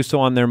 You can do so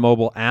on their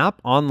mobile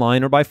app,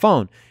 online, or by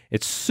phone.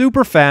 It's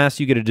super fast.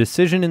 You get a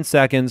decision in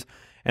seconds,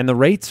 and the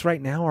rates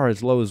right now are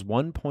as low as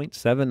 1.79%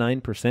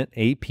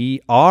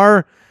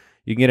 APR.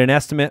 You can get an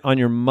estimate on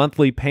your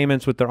monthly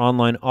payments with their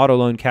online auto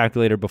loan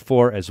calculator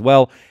before as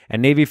well.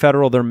 And Navy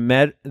Federal, their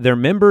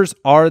members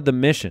are the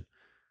mission.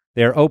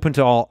 They are open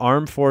to all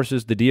armed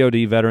forces, the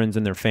DoD veterans,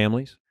 and their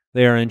families.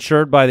 They are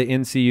insured by the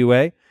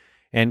NCUA,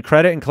 and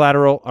credit and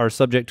collateral are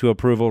subject to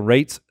approval.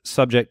 Rates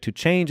subject to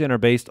change and are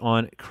based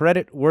on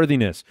credit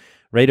worthiness.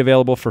 Rate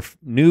available for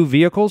new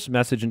vehicles.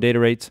 Message and data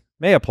rates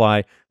may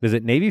apply.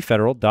 Visit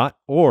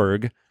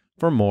NavyFederal.org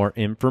for more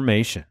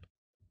information.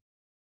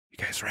 You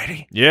guys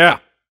ready? Yeah.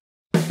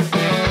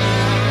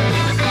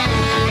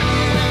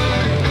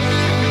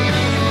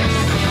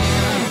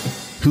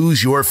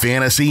 Who's your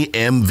fantasy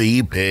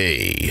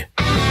MVP?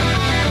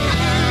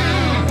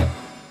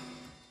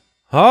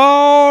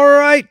 All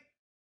right.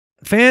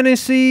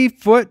 Fantasy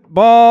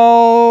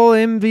football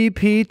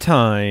MVP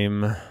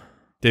time.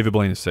 David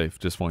Blaine is safe.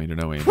 Just want you to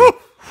know, Andy.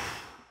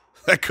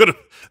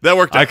 That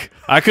worked out.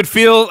 I could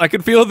feel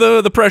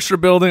the pressure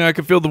building. I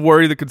could feel the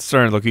worry, the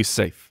concern. Look, he's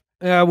safe.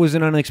 It was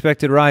an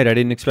unexpected ride. I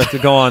didn't expect to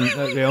go on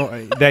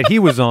that he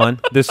was on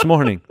this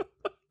morning.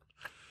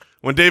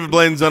 When David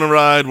Blaine's on a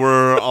ride,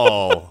 we're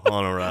all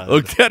on a ride.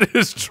 Look, that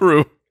is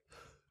true.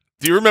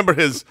 Do you remember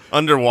his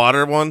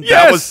underwater one?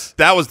 Yes.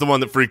 That was the one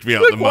that freaked me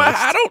out the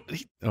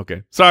most.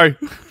 Okay. Sorry.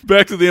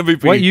 Back to the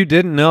MVP. What you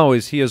didn't know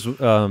is he is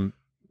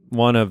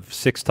one of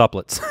 6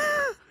 tuplets.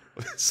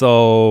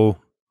 So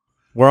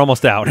we're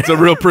almost out. It's a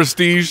real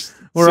prestige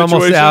We're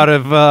situation. almost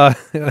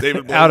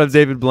out of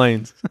David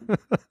Blaine's.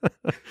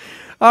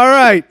 All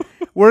right.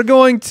 We're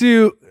going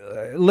to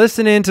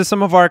listen in to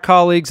some of our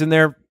colleagues and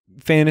their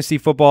fantasy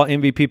football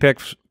MVP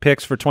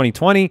picks for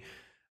 2020.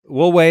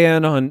 We'll weigh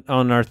in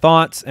on our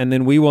thoughts, and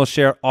then we will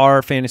share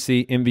our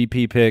fantasy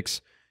MVP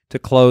picks to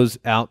close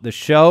out the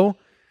show.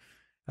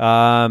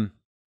 We're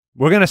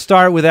going to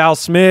start with Al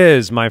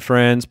Smiz, my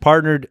friends,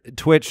 partnered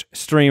Twitch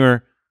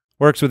streamer,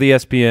 works with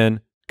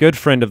ESPN, good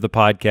friend of the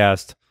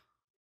podcast.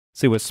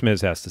 See what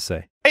Smiz has to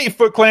say. Hey,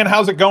 Foot Clan,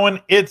 how's it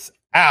going? It's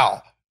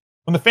Al.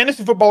 When the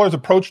fantasy footballers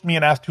approached me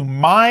and asked who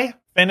my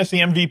fantasy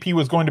MVP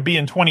was going to be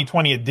in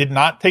 2020, it did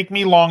not take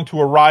me long to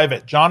arrive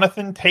at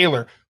Jonathan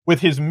Taylor.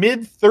 With his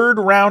mid-third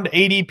round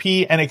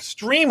ADP and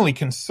extremely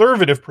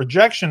conservative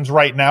projections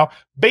right now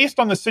based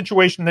on the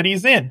situation that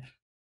he's in,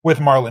 with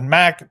Marlon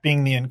Mack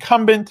being the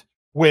incumbent,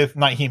 with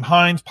Nyheim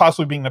Hines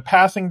possibly being the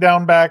passing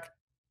down back.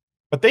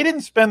 But they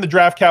didn't spend the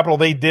draft capital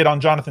they did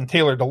on Jonathan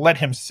Taylor to let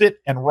him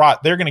sit and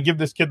rot. They're going to give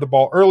this kid the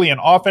ball early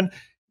and often,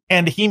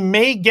 and he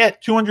may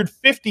get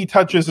 250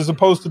 touches as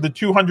opposed to the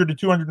 200 to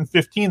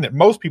 215 that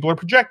most people are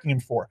projecting him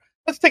for.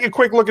 Let's take a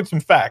quick look at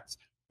some facts.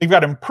 They've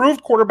got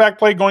improved quarterback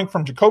play going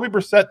from Jacoby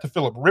Brissett to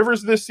Phillip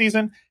Rivers this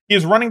season. He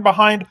is running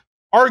behind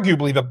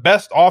arguably the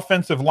best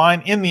offensive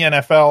line in the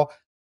NFL,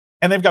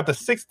 and they've got the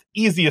 6th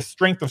easiest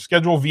strength of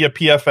schedule via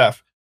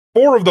PFF.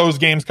 4 of those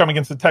games come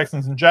against the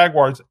Texans and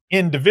Jaguars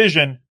in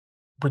division,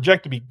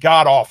 project to be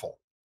god-awful.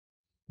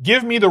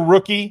 Give me the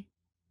rookie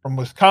from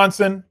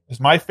Wisconsin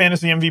as my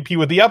fantasy MVP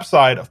with the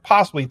upside of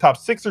possibly top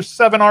 6 or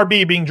 7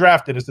 RB being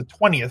drafted as the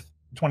 20th,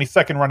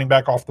 22nd running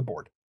back off the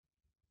board.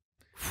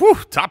 Whew,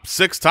 top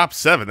 6, top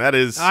 7. That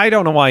is. I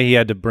don't know why he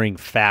had to bring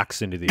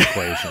facts into the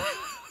equation.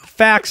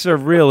 Facts are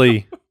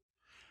really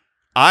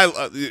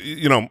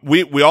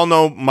We all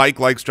know Mike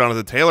likes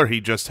Jonathan Taylor. He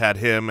just had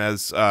him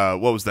as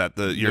what was that?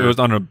 It was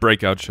on a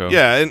breakout show.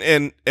 Yeah,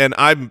 and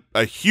I'm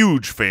a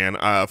huge fan,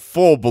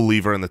 full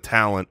believer in the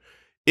talent.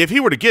 If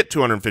he were to get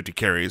 250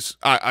 carries,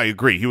 I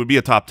agree. He would be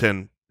a top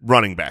 10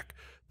 running back.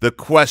 The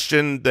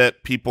question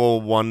that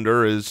people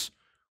wonder is,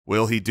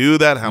 will he do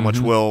that? How much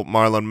will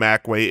Marlon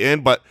Mack weigh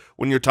in? But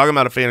when you're talking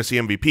about a fantasy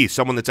MVP,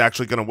 someone that's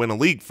actually going to win a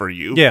league for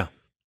you,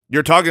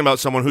 you're talking about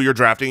someone who you're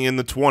drafting in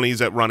the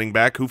 20s at running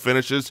back who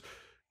finishes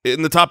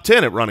in the top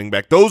 10 at running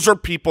back. Those are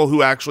people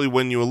who actually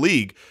win you a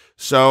league.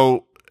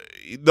 So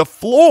the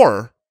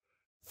floor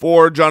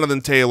for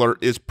Jonathan Taylor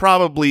is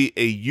probably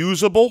a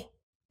usable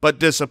but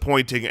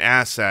disappointing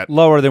asset.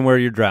 Lower than where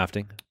you're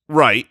drafting.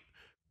 Right,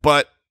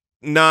 but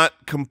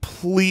not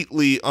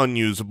completely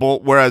unusable,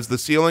 whereas the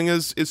ceiling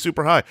is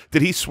super high.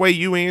 Did he sway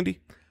you, Andy?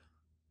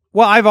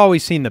 Well, I've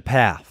always seen the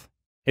path.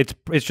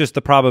 It's just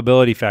the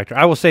probability factor.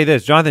 I will say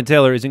this, Jonathan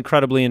Taylor is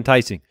incredibly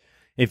enticing.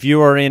 If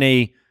you are in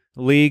a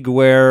league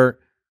where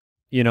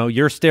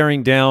you're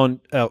staring down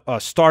a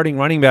starting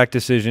running back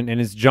decision and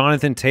it's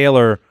Jonathan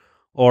Taylor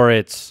or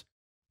it's,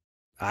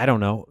 I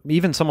don't know,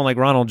 even someone like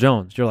Ronald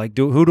Jones, you're like,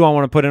 who do I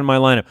want to put in my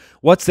lineup?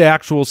 What's the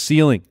actual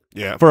ceiling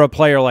for a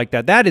player like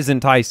that? That is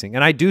enticing.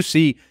 And I do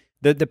see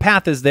the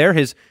path is there.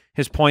 His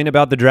point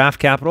about the draft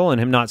capital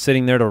and him not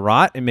sitting there to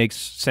rot, it makes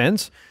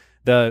sense.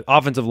 The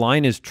offensive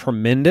line is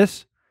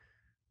tremendous.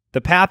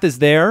 The path is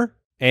there,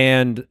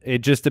 and it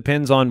just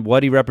depends on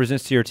what he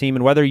represents to your team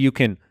and whether you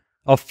can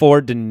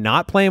afford to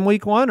not play him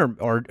week one,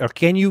 or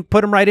can you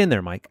put him right in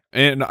there, Mike?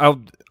 And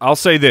I'll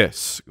say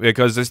this,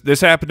 because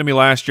this happened to me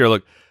last year.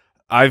 Look,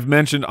 I've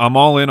mentioned I'm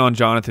all in on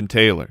Jonathan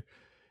Taylor,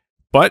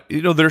 but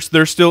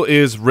there still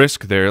is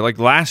risk there. Like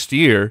last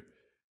year,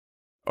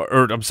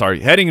 or I'm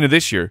sorry, heading into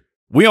this year,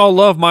 we all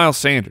love Miles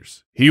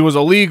Sanders. He was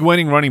a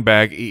league-winning running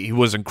back. He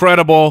was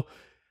incredible.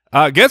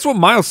 Guess what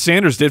Miles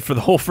Sanders did for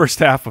the whole first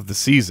half of the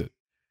season?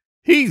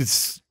 He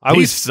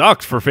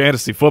sucked for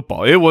fantasy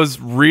football. It was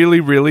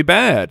really, really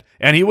bad.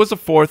 And he was a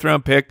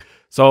 4th-round pick.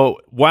 So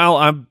while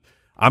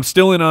I'm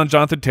still in on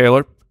Jonathan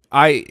Taylor,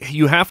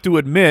 you have to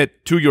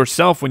admit to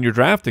yourself when you're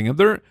drafting him,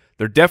 there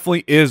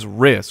definitely is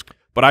risk.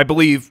 But I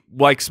believe,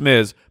 like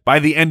Smiz, by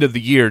the end of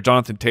the year,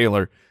 Jonathan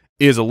Taylor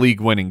is a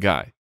league-winning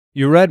guy.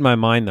 You read my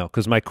mind, though,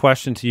 because my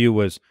question to you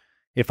was,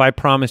 if I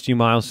promised you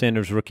Miles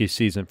Sanders' rookie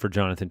season for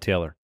Jonathan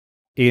Taylor,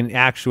 in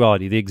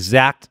actuality, the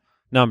exact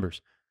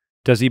numbers,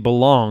 does he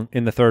belong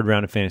in the 3rd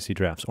round of fantasy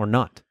drafts or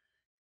not?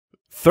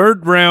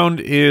 3rd round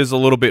is a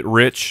little bit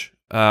rich,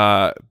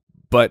 but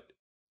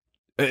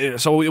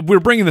so we're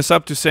bringing this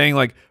up to saying,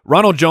 like,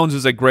 Ronald Jones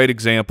is a great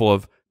example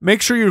of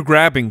make sure you're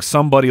grabbing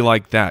somebody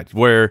like that,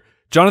 where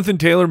Jonathan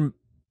Taylor,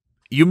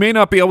 you may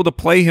not be able to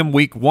play him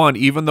week 1,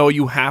 even though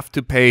you have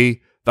to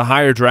pay the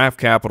higher draft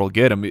capital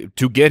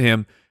to get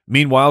him.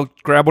 Meanwhile,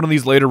 grab one of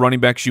these later running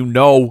backs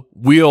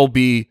will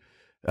be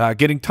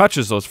getting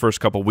touches those first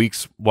couple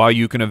weeks while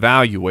you can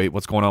evaluate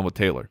what's going on with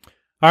Taylor.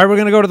 All right, we're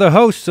going to go to the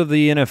host of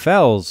the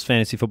NFL's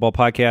Fantasy Football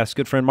Podcast,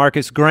 good friend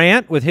Marcus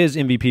Grant, with his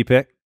MVP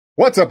pick.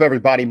 What's up,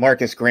 everybody?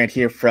 Marcus Grant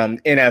here from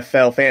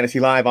NFL Fantasy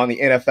Live on the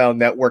NFL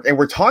Network, and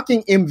we're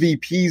talking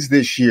MVPs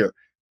this year.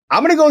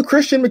 I'm going to go with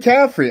Christian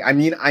McCaffrey. I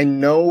mean, I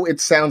know it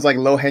sounds like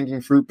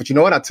low-hanging fruit, but you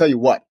know what? I'll tell you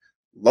what.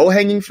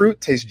 Low-hanging fruit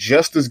tastes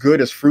just as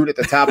good as fruit at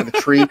the top of the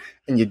tree,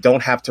 and you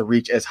don't have to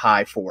reach as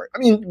high for it. I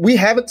mean, we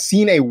haven't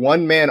seen a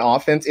one-man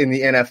offense in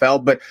the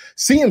NFL, but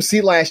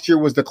CMC last year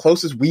was the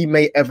closest we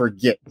may ever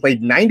get.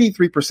 Played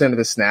 93% of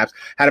the snaps,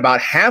 had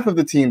about half of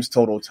the team's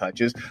total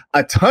touches,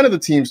 a ton of the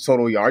team's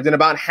total yards, and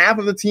about half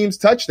of the team's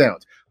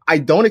touchdowns. I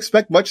don't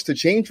expect much to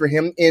change for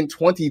him in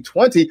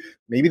 2020.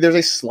 Maybe there's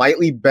a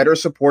slightly better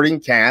supporting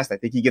cast. I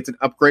think he gets an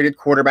upgraded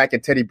quarterback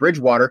in Teddy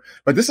Bridgewater,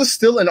 but this is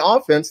still an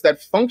offense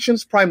that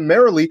functions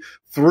primarily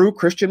through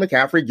Christian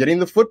McCaffrey getting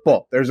the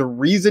football. There's a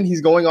reason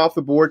he's going off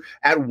the board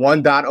at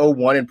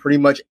 1.01 in pretty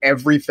much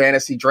every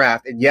fantasy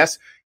draft. And yes,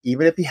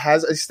 even if he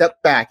has a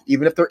step back,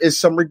 even if there is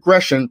some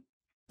regression,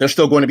 there's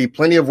still going to be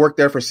plenty of work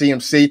there for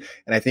CMC,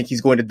 and I think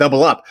he's going to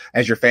double up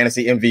as your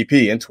fantasy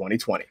MVP in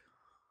 2020.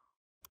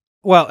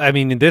 Well, I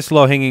mean, in this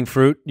low-hanging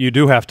fruit, you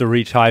do have to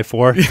reach high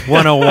for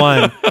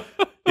 101.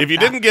 If you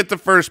didn't get the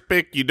first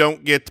pick, you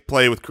don't get to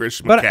play with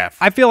Christian McCaffrey.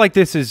 I feel like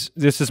this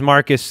is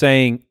Marcus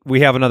saying we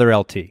have another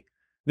LT.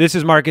 This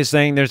is Marcus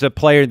saying there's a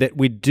player that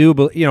we do,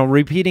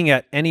 repeating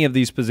at any of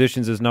these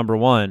positions as number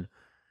 1.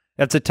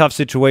 That's a tough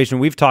situation.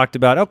 We've talked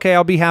about, okay,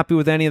 I'll be happy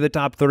with any of the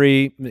top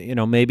 3,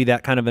 maybe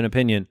that kind of an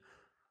opinion.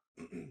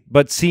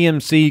 But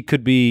CMC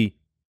could be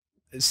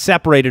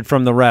separated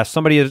from the rest.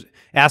 Somebody has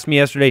asked me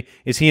yesterday,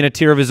 is he in a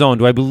tier of his own?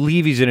 Do I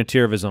believe he's in a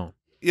tier of his own?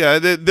 Yeah,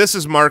 this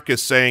is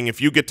Marcus saying if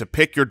you get to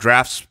pick your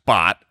draft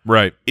spot,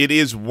 right, it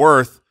is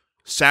worth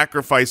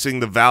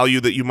sacrificing the value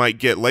that you might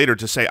get later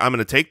to say, I'm going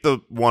to take the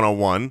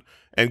 101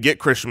 and get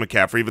Christian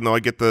McCaffrey, even though I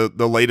get the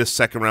latest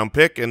second-round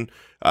pick. And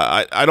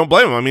I don't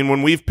blame him. I mean,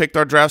 when we've picked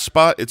our draft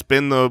spot, it's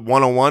been the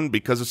 101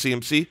 because of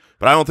CMC,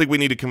 but I don't think we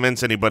need to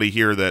convince anybody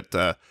here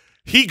that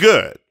he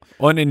good.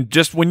 Well, and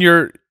just when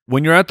you're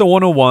at the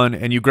 101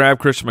 and you grab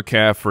Christian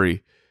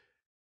McCaffrey,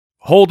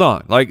 hold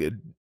on. Like,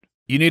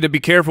 you need to be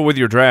careful with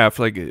your draft.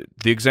 Like,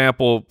 the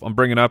example I'm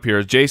bringing up here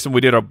is, Jason,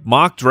 we did a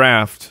mock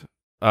draft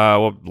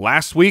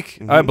last week,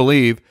 I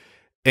believe,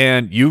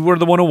 and you were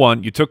the one who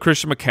won. You took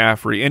Christian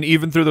McCaffrey, and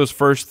even through those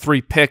first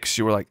 3 picks,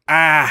 you were like,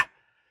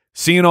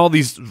 seeing all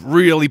these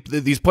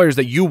players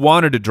that you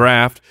wanted to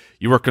draft,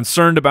 you were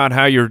concerned about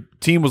how your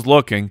team was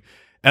looking,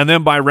 and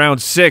then by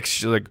round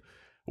 6, you're like,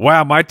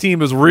 wow, my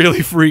team is really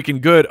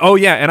freaking good. Oh,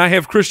 yeah, and I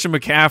have Christian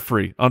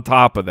McCaffrey on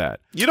top of that.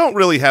 You don't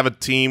really have a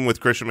team with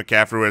Christian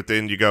McCaffrey where at the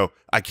end you go,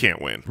 I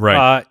can't win.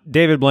 Right.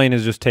 David Blaine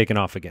has just taken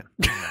off again.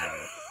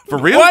 For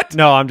real? What?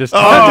 No, I'm just. Oh,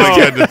 my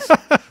goodness.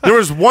 There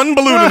was one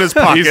balloon in his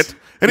pocket,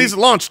 and he's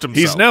launched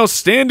himself. He's now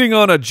standing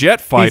on a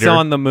jet fighter. He's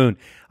on the moon.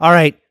 All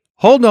right,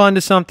 hold on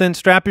to something.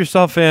 Strap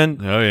yourself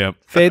in. Oh, yeah.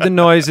 Fade the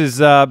noises.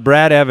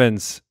 Brad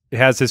Evans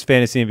has his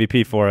fantasy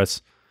MVP for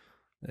us.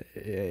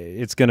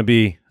 It's going to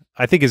be,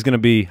 I think it's going to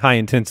be high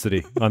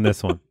intensity on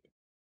this one.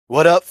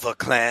 What up, Foot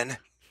Clan?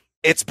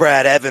 It's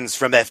Brad Evans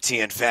from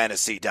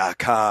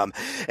FTNFantasy.com,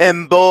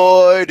 and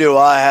boy, do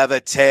I have a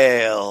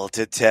tale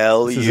to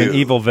tell you. This is an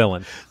evil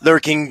villain.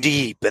 Lurking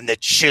deep in the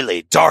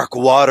chilly, dark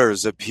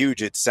waters of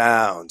Puget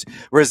Sound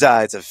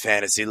resides a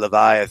fantasy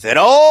leviathan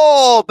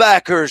all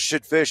backers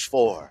should fish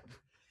for.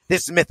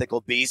 This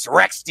mythical beast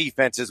wrecks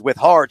defenses with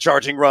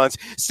hard-charging runs,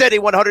 steady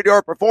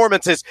 100-yard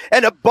performances,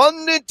 and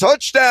abundant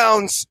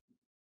touchdowns.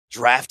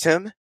 Draft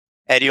him,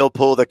 and you'll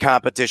pull the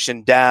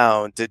competition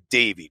down to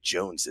Davy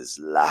Jones's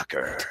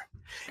locker.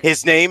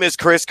 His name is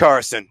Chris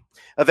Carson,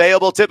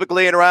 available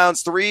typically in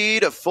rounds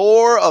 3 to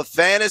 4 of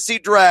fantasy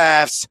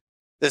drafts.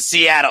 The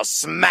Seattle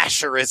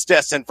Smasher is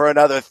destined for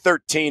another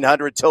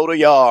 1,300 total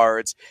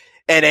yards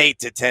and 8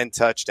 to 10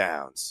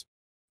 touchdowns.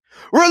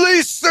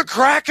 Release the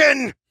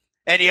Kraken,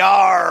 and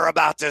you're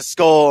about to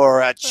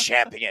score a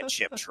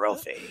championship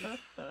trophy.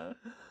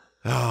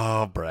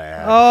 Oh,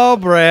 Brad. Oh,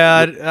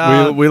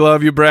 Brad. We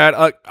love you, Brad.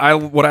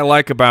 What I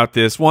like about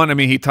this one, I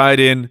mean, he tied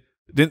in.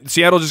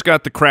 Seattle just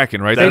got the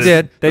Kraken, right? They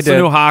did. That's a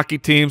new hockey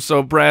team.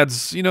 So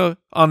Brad's,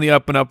 on the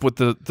up and up with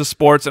the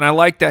sports, and I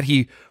like that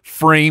he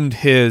framed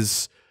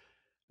his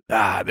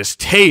this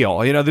tale.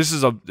 This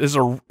is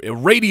a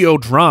radio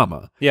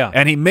drama. Yeah,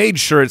 and he made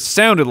sure it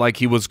sounded like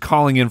he was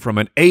calling in from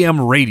an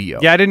AM radio.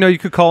 Yeah, I didn't know you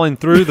could call in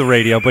through the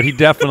radio, but he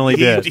definitely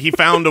did. He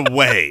found a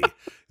way.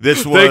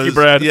 This was. Thank you,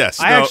 Brad. Yes,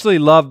 I actually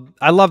love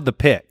the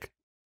pick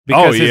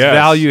because his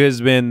value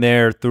has been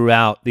there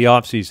throughout the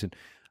offseason.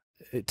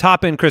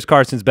 Top end Chris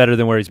Carson's better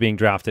than where he's being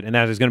drafted, and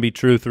that is going to be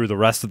true through the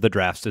rest of the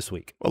drafts this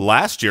week. Well,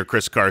 last year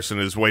Chris Carson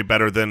is way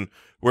better than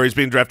where he's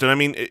being drafted. I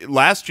mean,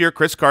 last year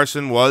Chris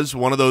Carson was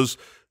one of those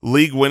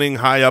league-winning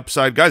high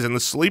upside guys. In the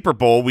Sleeper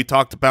Bowl, we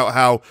talked about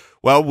how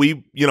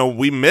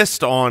we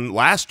missed on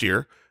last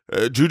year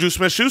Juju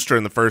Smith-Schuster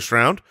in the first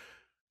round,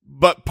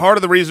 but part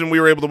of the reason we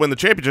were able to win the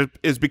championship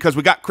is because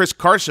we got Chris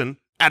Carson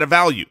at a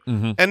value.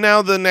 And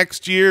now the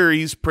next year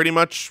he's pretty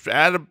much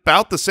at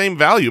about the same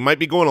value. Might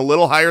be going a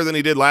little higher than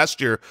he did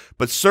last year,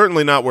 but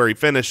certainly not where he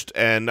finished.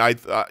 And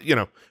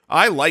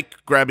I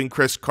like grabbing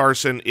Chris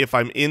Carson if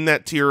I'm in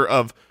that tier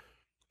of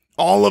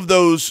all of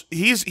those.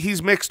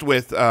 He's mixed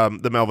with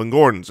the Melvin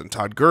Gordons and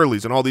Todd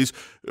Gurley's and all these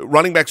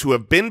running backs who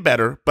have been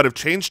better but have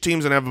changed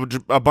teams and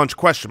have a bunch of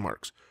question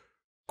marks.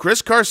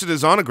 Chris Carson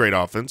is on a great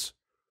offense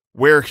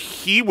where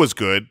he was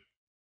good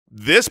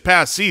this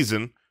past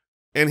season,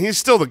 and he's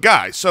still the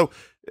guy. So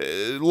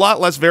a lot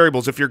less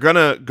variables. If you're going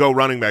to go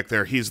running back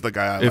there, he's the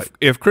guy I like.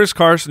 If Chris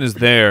Carson is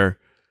there,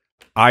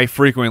 I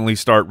frequently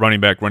start running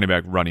back,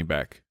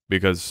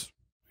 because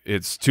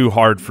it's too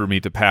hard for me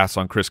to pass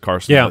on Chris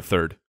Carson in the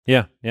third.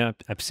 Yeah,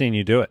 I've seen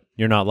you do it.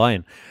 You're not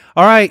lying.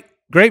 All right,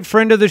 great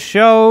friend of the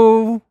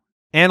show,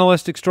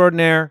 analyst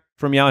extraordinaire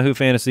from Yahoo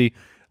Fantasy,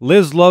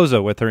 Liz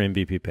Loza with her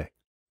MVP pick.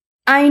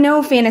 I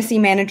know fantasy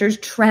managers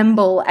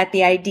tremble at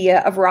the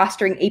idea of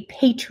rostering a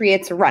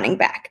Patriots running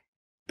back.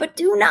 But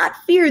do not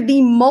fear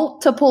the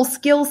multiple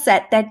skill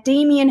set that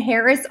Damian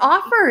Harris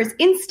offers.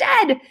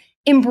 Instead,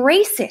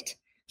 embrace it.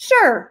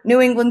 Sure, New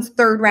England's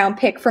third-round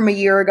pick from a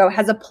year ago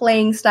has a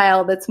playing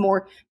style that's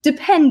more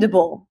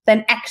dependable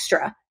than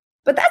extra.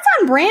 But that's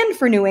on brand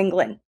for New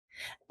England.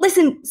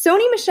 Listen,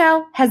 Sony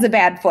Michel has a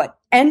bad foot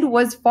and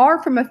was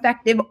far from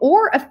effective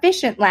or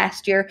efficient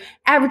last year,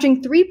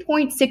 averaging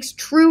 3.6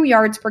 true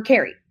yards per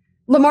carry.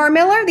 Lamar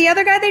Miller, the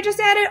other guy they just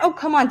added, oh,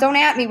 come on, don't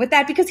at me with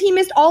that because he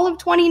missed all of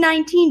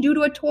 2019 due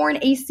to a torn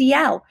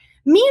ACL.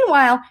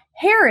 Meanwhile,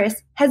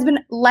 Harris has been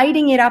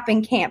lighting it up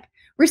in camp,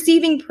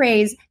 receiving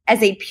praise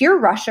as a pure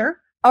rusher,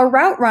 a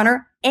route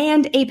runner,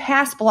 and a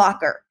pass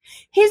blocker.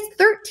 His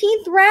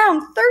 13th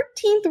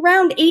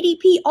round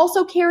ADP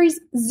also carries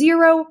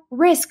zero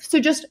risk. So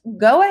just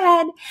go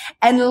ahead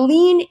and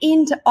lean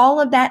into all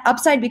of that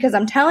upside because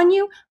I'm telling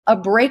you, a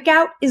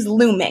breakout is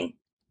looming.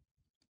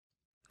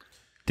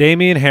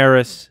 Damian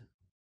Harris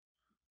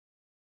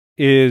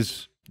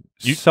is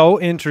so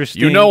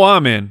interesting.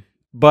 I'm in.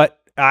 But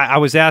I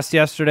was asked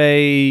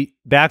yesterday,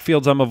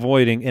 backfields I'm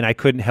avoiding, and I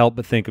couldn't help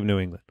but think of New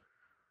England.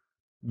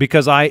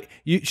 Because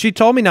she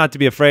told me not to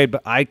be afraid,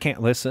 but I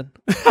can't listen.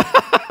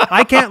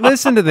 I can't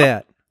listen to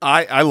that.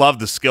 I love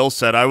the skill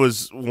set. I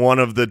was one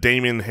of the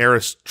Damian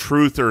Harris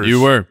truthers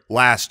You were.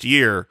 last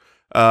year,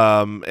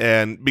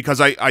 and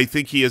because I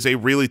think he is a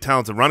really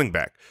talented running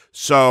back.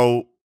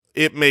 So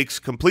it makes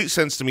complete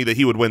sense to me that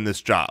he would win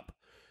this job.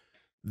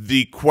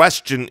 The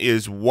question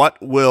is, what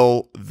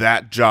will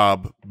that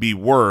job be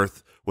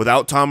worth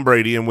without Tom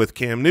Brady and with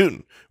Cam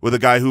Newton, with a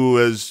guy who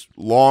has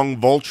long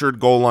vultured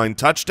goal line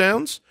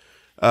touchdowns,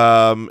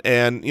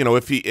 and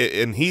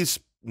he's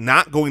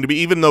not going to be,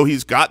 even though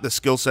he's got the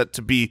skill set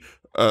to be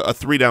a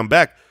 3-down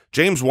back.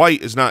 James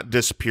White is not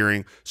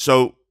disappearing.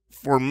 So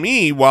for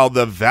me, while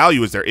the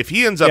value is there, if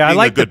he ends up being I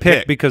like a good the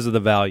pick because of the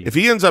value. If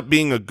he ends up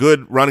being a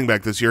good running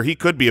back this year, he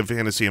could be a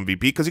fantasy MVP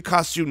because he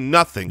costs you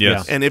nothing.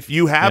 Yes. And if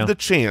you have the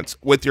chance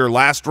with your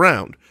last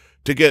round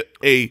to get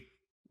a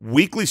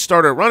weekly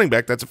starter at running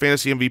back, that's a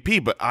fantasy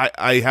MVP. But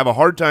I have a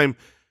hard time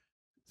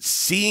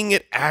seeing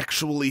it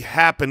actually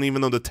happen,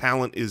 even though the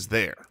talent is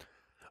there.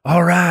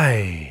 All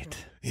right.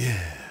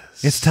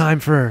 Yes. It's time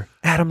for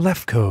Adam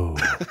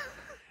Lefkoe.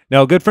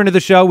 No, good friend of the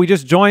show. We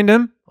just joined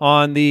him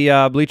on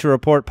the Bleacher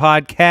Report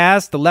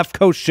podcast, the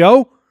Lefkoe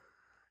Show.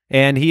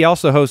 And he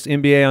also hosts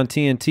NBA on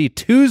TNT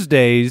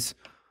Tuesdays.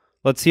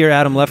 Let's hear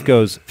Adam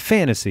Lefkoe's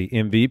fantasy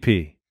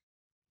MVP.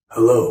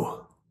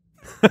 Hello.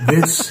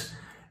 This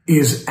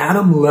is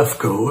Adam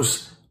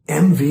Lefkoe's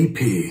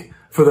MVP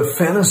for the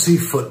fantasy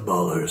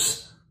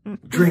footballers.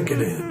 Drink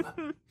it in.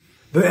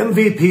 The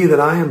MVP that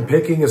I am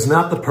picking is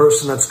not the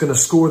person that's going to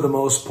score the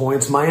most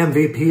points. My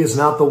MVP is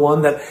not the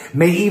one that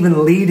may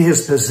even lead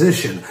his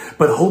position,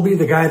 but he'll be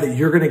the guy that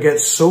you're going to get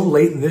so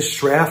late in this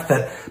draft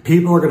that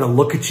people are going to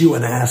look at you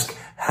and ask,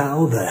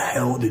 how the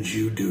hell did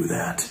you do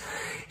that?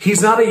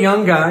 He's not a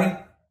young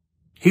guy.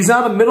 He's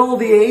not a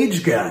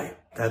middle-of-the-age guy.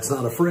 That's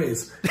not a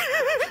phrase.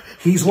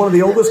 He's one of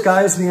the oldest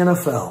guys in the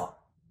NFL.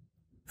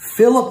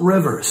 Phillip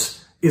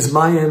Rivers is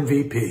my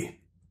MVP.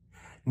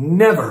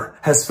 Never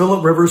has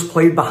Phillip Rivers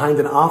played behind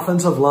an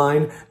offensive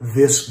line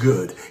this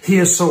good. He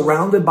is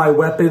surrounded by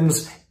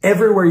weapons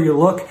everywhere you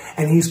look,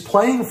 and he's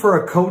playing for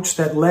a coach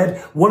that led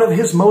one of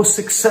his most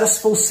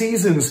successful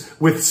seasons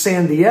with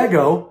San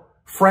Diego,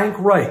 Frank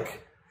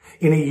Reich.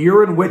 In a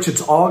year in which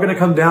it's all going to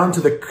come down to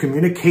the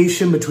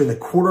communication between the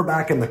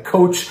quarterback and the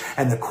coach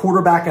and the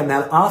quarterback and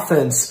that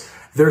offense,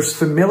 there's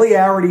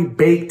familiarity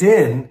baked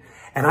in.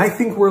 And I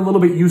think we're a little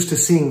bit used to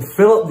seeing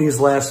Phillip these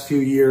last few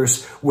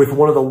years with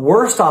one of the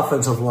worst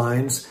offensive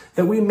lines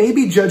that we may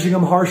be judging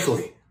him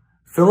harshly.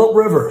 Phillip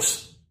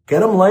Rivers,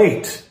 get him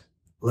late.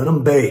 Let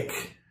him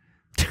bake.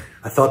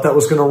 I thought that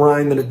was going to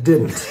rhyme and it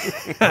didn't.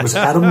 It was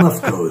Adam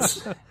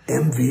Lefkoe's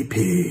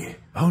MVP.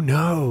 Oh,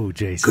 no,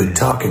 Jason. Good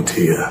talking to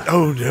you.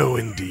 Oh, no,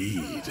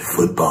 indeed.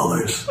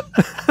 Footballers.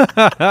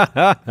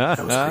 That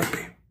was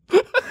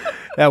creepy.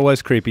 That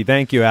was creepy.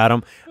 Thank you,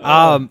 Adam.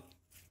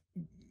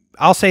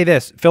 I'll say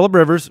this. Phillip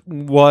Rivers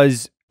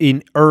was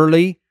an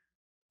early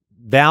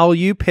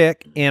value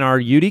pick in our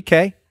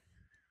UDK.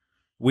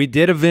 We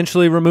did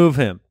eventually remove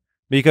him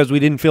because we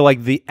didn't feel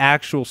like the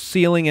actual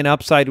ceiling and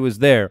upside was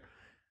there.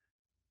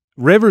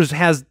 Rivers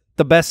has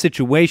the best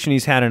situation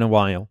he's had in a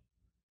while,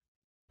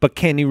 but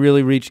can he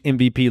really reach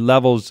MVP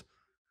levels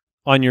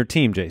on your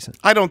team, Jason?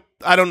 I don't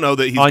know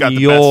that he's on got the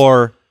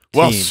your best.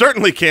 Well, team.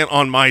 certainly can't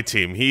on my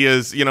team. He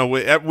is,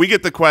 we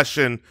get the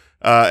question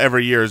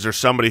every year, is there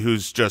somebody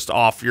who's just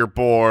off your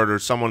board or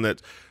someone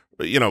that,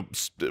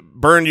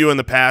 burned you in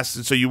the past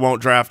and so you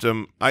won't draft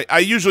him? I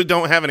usually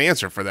don't have an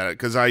answer for that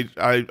because I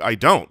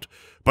don't.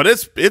 But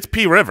it's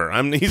P. River.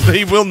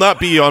 He will not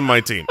be on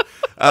my team.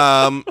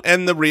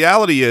 And the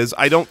reality is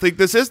I don't think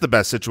this is the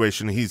best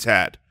situation he's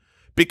had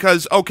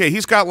because, okay,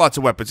 he's got lots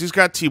of weapons. He's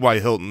got T.Y.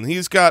 Hilton.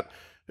 He's got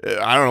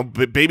I don't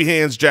know, baby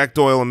hands, Jack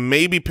Doyle, and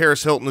maybe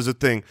Paris Hilton is a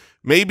thing.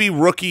 Maybe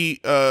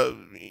rookie,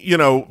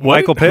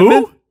 Michael Pittman?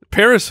 Who?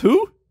 Paris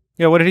who?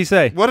 Yeah, what did he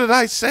say? What did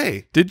I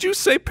say? Did you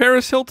say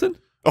Paris Hilton?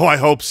 Oh, I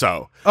hope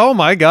so. Oh,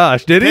 my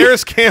gosh. Did he?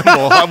 Paris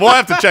Campbell. We'll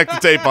have to check the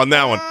tape on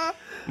that one.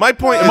 My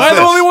point is Am I this.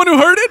 the only one who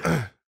heard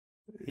it?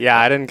 Yeah,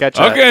 I didn't catch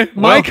it. Okay.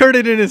 Mike heard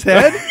it in his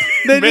head?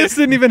 That just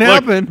didn't even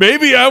happen.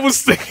 Maybe I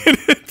was thinking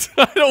it.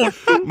 I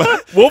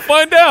don't. We'll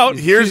find out.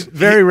 Here's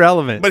very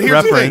relevant. But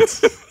here's reference.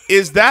 the thing.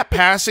 Is that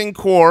passing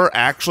core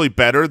actually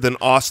better than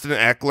Austin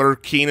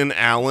Eckler, Keenan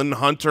Allen,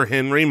 Hunter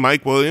Henry,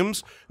 Mike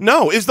Williams?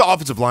 No. Is the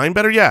offensive line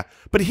better? Yeah.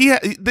 But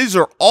these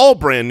are all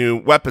brand new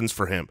weapons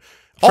for him.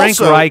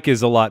 Frank Also, Reich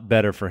is a lot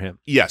better for him.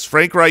 Yes,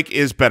 Frank Reich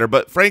is better,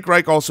 but Frank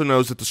Reich also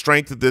knows that the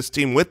strength of this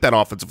team with that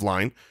offensive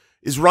line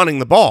is running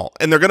the ball,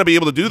 and they're going to be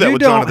able to do that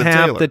with Jonathan Taylor.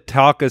 You don't have to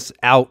talk us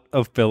out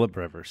of Phillip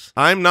Rivers.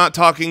 I'm not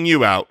talking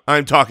you out.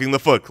 I'm talking the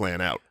Foot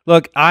Clan out.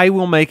 Look, I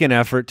will make an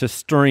effort to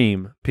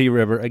stream P.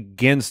 River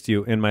against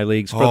you in my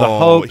leagues for the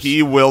hopes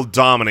he will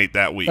dominate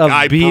that week. of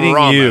I beating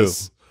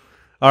promise. you.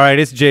 All right,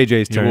 it's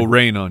JJ's It turn. will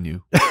rain on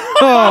you.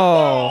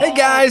 Hey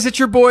guys, it's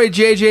your boy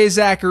JJ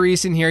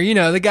Zacharyson here. You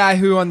know, the guy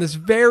who on this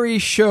very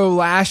show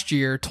last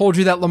year told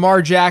you that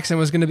Lamar Jackson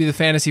was going to be the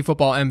fantasy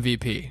football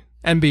MVP.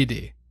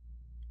 MBD.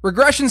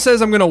 Regression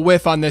says I'm going to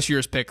whiff on this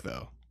year's pick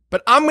though.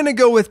 But I'm going to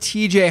go with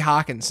TJ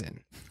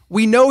Hawkinson.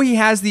 We know he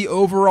has the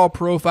overall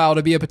profile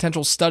to be a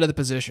potential stud of the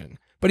position.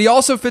 but he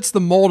also fits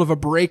the mold of a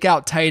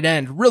breakout tight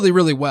end really,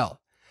 really well.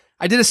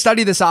 I did a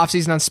study this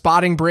offseason on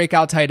spotting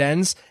breakout tight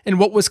ends, and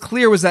what was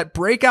clear was that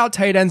breakout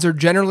tight ends are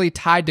generally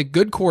tied to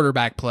good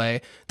quarterback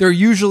play. They're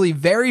usually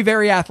very,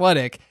 very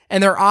athletic,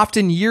 and they're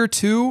often year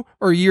 2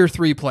 or year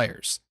 3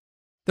 players.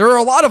 There are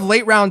a lot of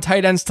late-round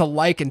tight ends to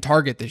like and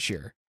target this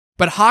year,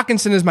 but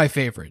Hockenson is my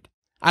favorite.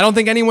 I don't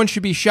think anyone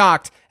should be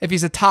shocked if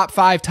he's a top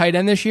 5 tight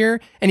end this year,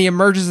 and he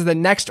emerges as the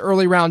next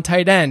early-round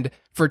tight end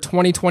for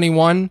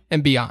 2021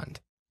 and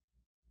beyond.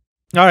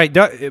 All right,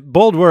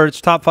 bold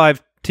words, top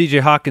 5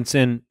 TJ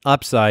Hockenson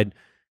upside.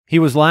 He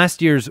was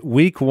last year's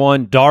week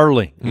 1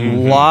 darling.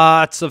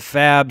 Lots of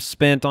fabs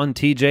spent on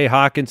TJ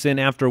Hockenson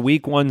after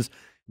week 1's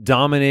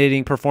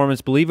dominating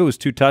performance. Believe it was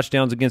 2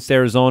 touchdowns against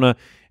Arizona.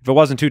 If it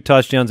wasn't 2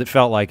 touchdowns, it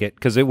felt like it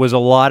because it was a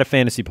lot of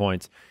fantasy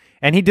points.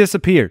 And he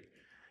disappeared.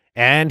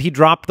 And he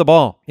dropped the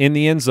ball in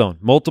the end zone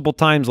multiple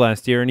times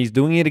last year, and he's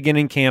doing it again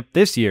in camp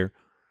this year.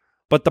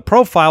 But the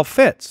profile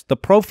fits. The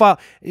profile,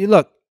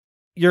 look,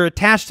 you're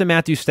attached to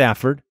Matthew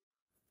Stafford.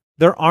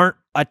 There aren't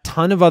a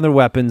ton of other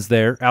weapons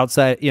there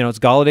outside. It's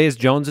Galladay, it's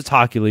Jones, it's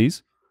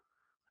Hercules.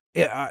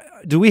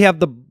 Do we have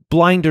the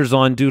blinders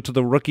on due to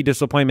the rookie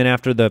disappointment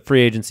after the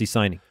free agency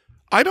signing?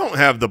 I don't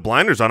have the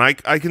blinders on. I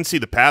can see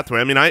the pathway.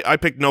 I mean, I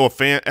picked Noah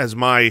Fant as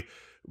my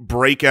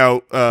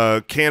breakout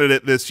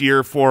candidate this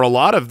year for a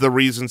lot of the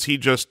reasons he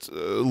just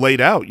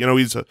laid out.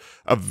 He's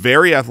a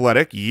very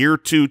athletic year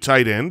 2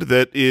 tight end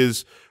that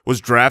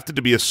was drafted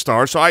to be a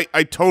star. So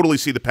I totally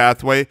see the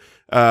pathway.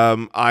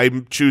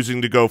 I'm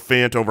choosing to go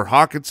Fant over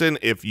Hockenson.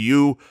 If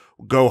you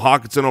go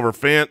Hockenson over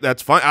Fant,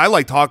 that's fine. I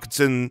liked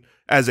Hockenson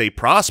as a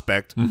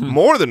prospect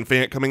more than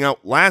Fant coming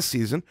out last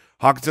season.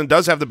 Hockenson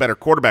does have the better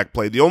quarterback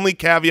play. The only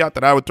caveat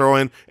that I would throw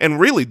in,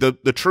 and really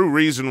the true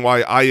reason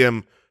why I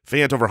am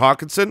Fant over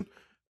Hockenson,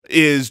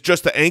 is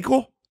just the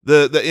ankle,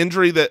 the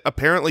injury that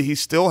apparently he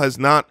still has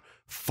not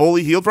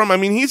fully healed from. I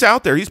mean, he's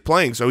out there, he's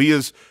playing, so he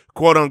is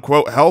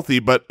quote-unquote healthy,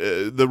 but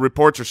the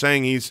reports are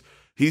saying he's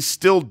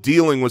still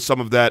dealing with some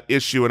of that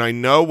issue. And I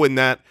know when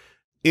that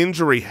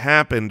injury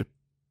happened,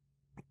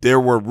 there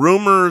were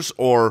rumors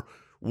or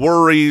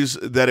worries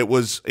that it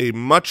was a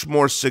much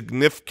more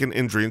significant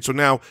injury. And so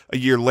now, a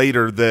year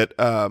later, that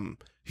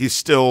he's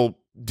still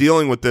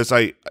dealing with this,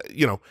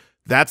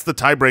 that's the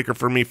tiebreaker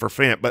for me for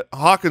Fant. But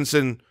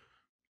Hockenson,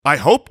 I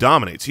hope,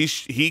 dominates.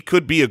 He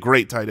could be a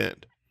great tight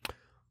end.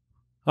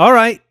 All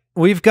right.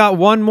 We've got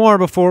one more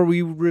before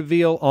we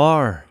reveal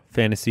our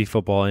fantasy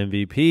football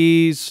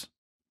MVPs.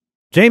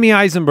 Jamie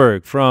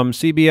Eisenberg from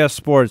CBS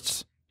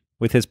Sports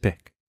with his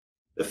pick.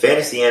 The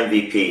fantasy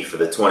MVP for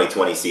the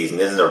 2020 season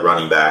isn't a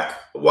running back,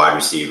 a wide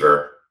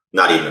receiver,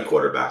 not even a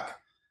quarterback.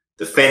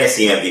 The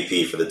fantasy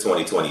MVP for the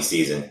 2020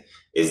 season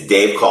is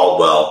Dave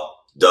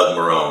Caldwell, Doug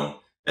Marrone,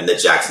 and the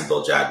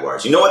Jacksonville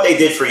Jaguars. You know what they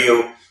did for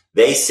you?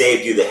 They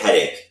saved you the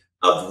headache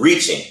of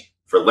reaching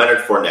for Leonard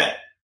Fournette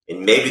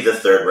in maybe the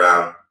 3rd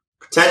round,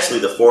 potentially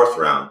the 4th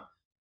round.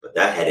 But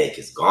that headache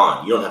is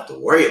gone. You don't have to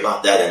worry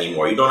about that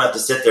anymore. You don't have to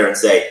sit there and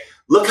say,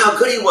 look how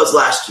good he was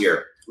last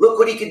year. Look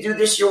what he could do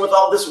this year with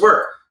all this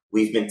work.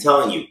 We've been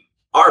telling you,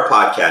 our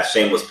podcast,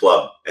 shameless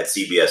plug at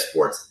CBS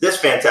Sports, this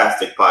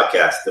fantastic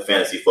podcast, The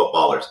Fantasy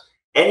Footballers,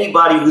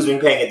 anybody who's been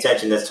paying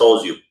attention has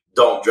told you,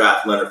 don't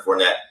draft Leonard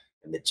Fournette.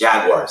 And the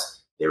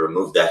Jaguars, they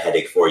removed that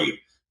headache for you.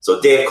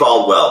 So Dave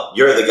Caldwell,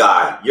 you're the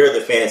guy. You're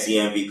the fantasy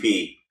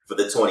MVP for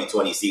the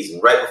 2020 season.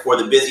 Right before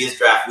the busiest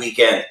draft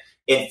weekend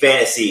in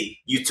fantasy,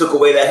 you took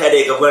away that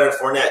headache of Leonard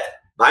Fournette.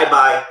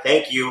 Bye-bye.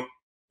 Thank you.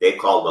 Dave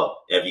Caldwell,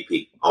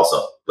 MVP.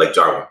 Also, Blake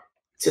Jarwin.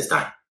 It's his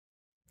time.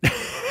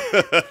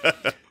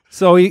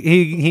 So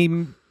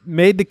he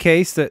made the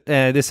case that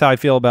this is how I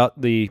feel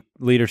about the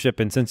leadership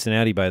in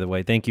Cincinnati, by the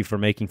way. Thank you for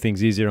making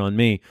things easier on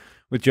me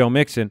with Joe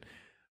Mixon.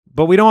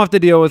 But we don't have to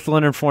deal with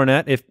Leonard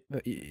Fournette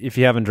if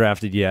you haven't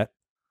drafted yet.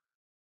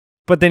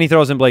 But then he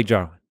throws in Blake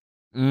Jarwin.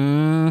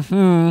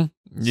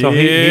 Mm-hmm. So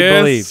he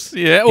believes.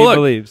 Yeah, well, he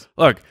believes.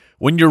 Look,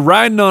 when you're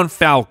riding on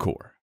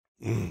Falcor,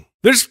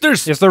 there's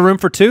is there room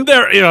for 2?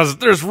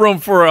 There's room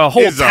for a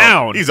whole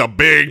town. He's a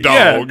big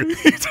dog.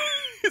 Yeah.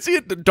 Is he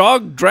a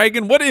dog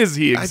dragon? What is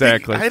he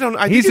exactly? I think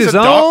he's his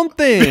own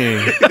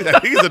thing.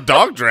 He's a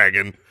dog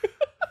dragon.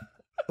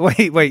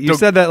 Wait! You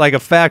said that like a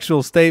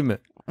factual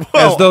statement,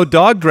 as though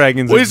dog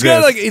dragons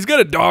exist. He's got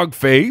a dog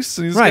face.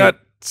 And he's got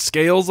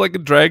scales like a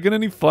dragon,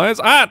 and he flies.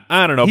 I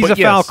don't know. He's but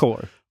a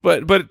Falcor.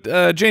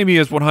 But Jamie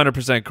is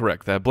 100%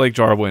 correct that Blake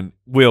Jarwin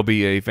will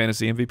be a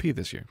fantasy MVP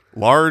this year.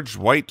 Large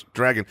white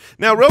dragon.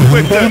 Now, real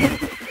quick,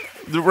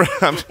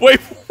 wait.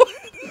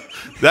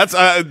 That's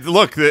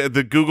look.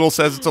 The Google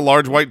says it's a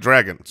large white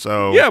dragon.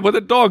 So yeah, with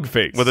a dog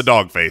face. With a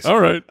dog face. All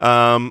right.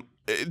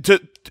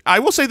 I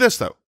will say this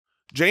though.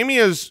 Jamie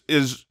is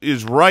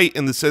right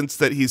in the sense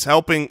that he's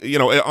helping.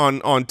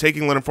 On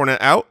taking Leonard Fournette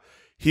out,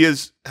 he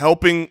is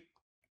helping.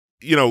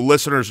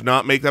 Listeners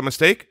not make that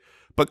mistake.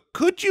 But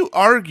could you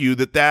argue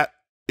that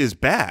is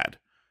bad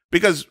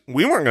because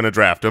we weren't going to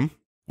draft him,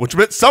 which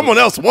meant someone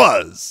else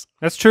was.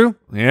 That's true.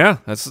 Yeah,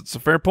 that's a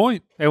fair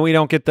point. And we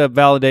don't get the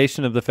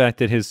validation of the fact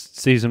that his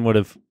season would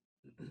have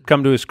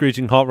come to a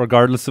screeching halt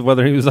regardless of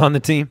whether he was on the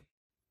team.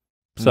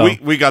 So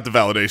we got the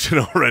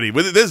validation already.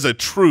 This is a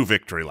true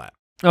victory lap.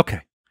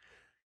 Okay.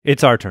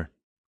 It's our turn.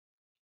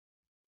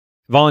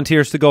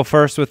 Volunteers to go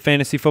first with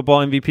fantasy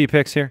football MVP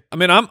picks here? I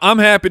mean, I'm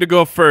happy to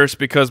go first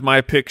because my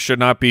pick should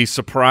not be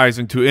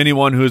surprising to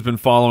anyone who's been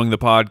following the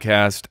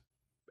podcast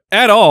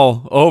at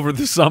all over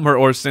the summer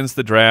or since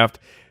the draft.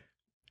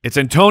 It's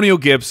Antonio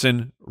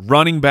Gibson,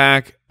 running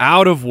back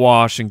out of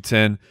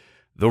Washington,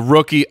 the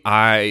rookie.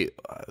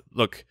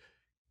 Look,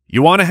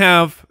 you want to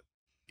have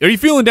 – are you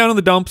feeling down in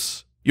the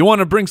dumps? You want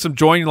to bring some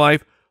joy in your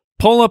life?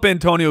 Pull up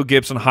Antonio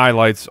Gibson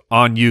highlights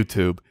on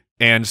YouTube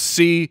and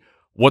see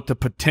what the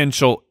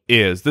potential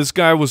is. This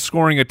guy was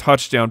scoring a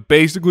touchdown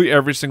basically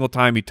every single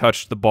time he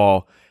touched the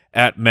ball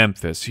at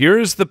Memphis.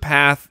 Here's the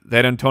path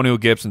that Antonio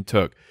Gibson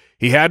took.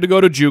 He had to go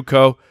to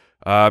JUCO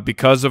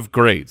because of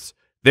grades.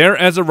 There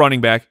as a running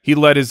back, he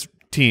led his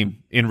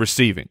team in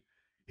receiving.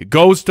 He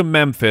goes to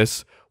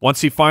Memphis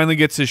once he finally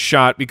gets his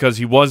shot because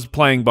he was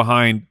playing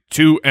behind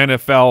 2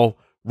 NFL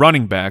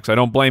running backs. I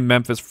don't blame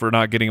Memphis for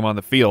not getting him on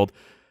the field.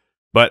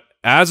 But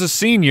as a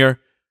senior,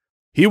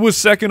 he was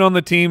second on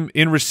the team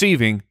in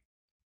receiving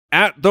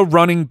at the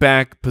running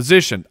back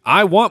position.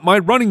 I want my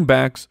running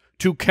backs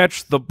to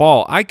catch the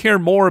ball. I care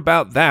more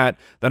about that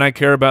than I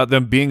care about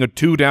them being a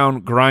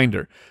 2-down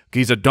grinder.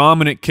 He's a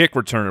dominant kick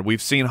returner.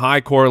 We've seen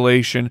high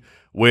correlation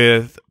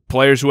with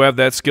players who have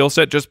that skill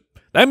set.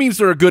 That means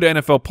they're a good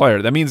NFL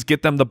player. That means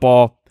get them the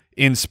ball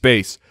in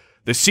space.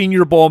 The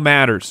Senior Bowl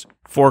matters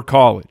for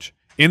college.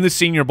 In the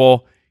Senior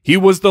Bowl, he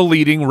was the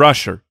leading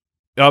rusher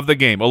of the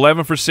game,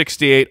 11 for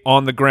 68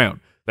 on the ground.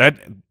 That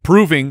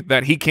proving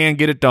that he can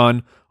get it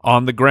done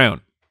on the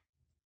ground.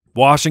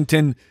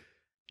 Washington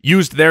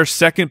used their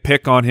second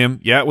pick on him.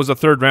 Yeah, it was a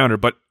third rounder,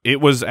 but it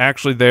was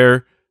actually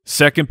their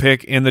second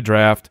pick in the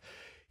draft.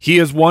 He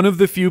is one of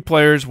the few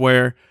players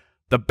where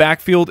the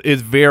backfield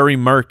is very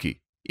murky.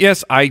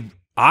 Yes, I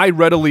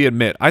readily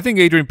admit, I think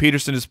Adrian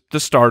Peterson is the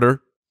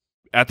starter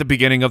at the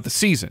beginning of the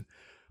season.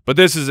 But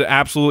this is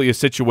absolutely a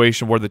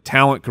situation where the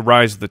talent could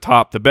rise to the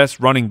top. The best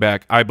running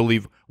back, I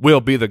believe,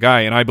 will be the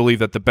guy, and I believe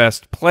that the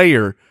best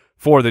player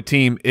for the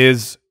team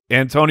is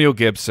Antonio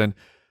Gibson.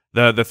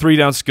 The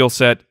 3-down skill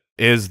set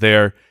is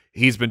there.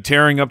 He's been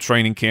tearing up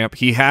training camp.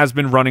 He has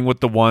been running with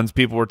the ones.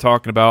 People were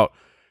talking about,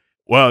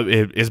 well,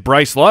 is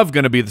Bryce Love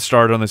going to be the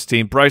starter on this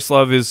team? Bryce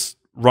Love is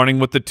running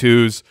with the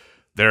 2s.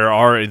 There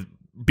are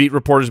beat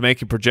reporters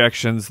making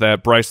projections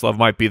that Bryce Love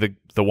might be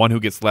the one who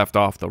gets left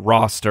off the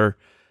roster.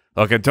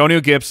 Look,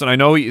 Antonio Gibson, I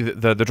know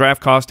the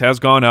draft cost has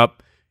gone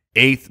up,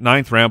 8th,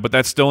 9th round, but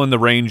that's still in the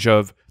range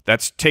of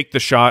that's take the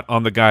shot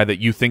on the guy that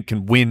you think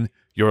can win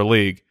your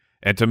league.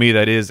 And to me,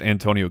 that is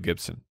Antonio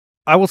Gibson.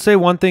 I will say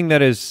one thing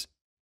that has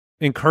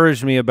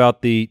encouraged me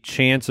about the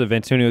chance of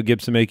Antonio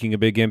Gibson making a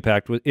big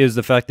impact is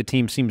the fact the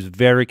team seems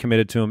very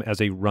committed to him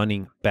as a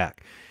running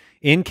back.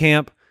 In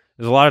camp,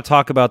 there's a lot of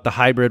talk about the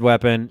hybrid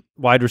weapon,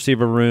 wide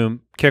receiver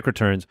room, kick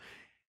returns.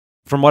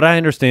 From what I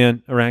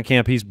understand around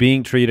camp, he's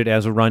being treated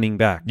as a running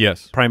back.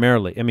 Yes.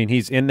 Primarily. I mean,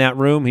 he's in that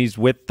room. He's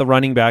with the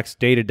running backs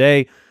day to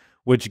day,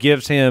 which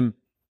gives him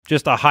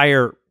just a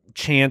higher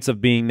chance of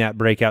being that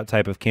breakout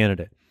type of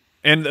candidate.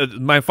 And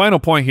my final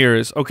point here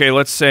is, okay,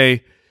 let's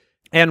say...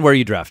 And where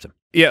you draft him.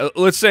 Yeah,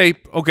 let's say,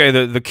 okay,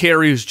 the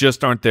carries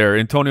just aren't there.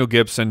 Antonio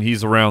Gibson,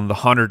 he's around the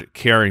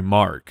 100-carry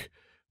mark,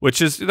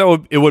 which is,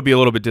 it would be a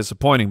little bit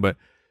disappointing, but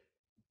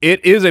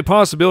it is a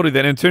possibility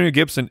that Antonio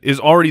Gibson is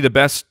already the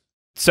best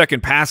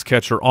second pass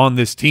catcher on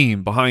this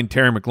team behind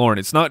Terry McLaurin.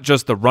 It's not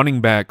just the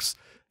running backs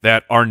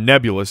that are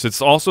nebulous.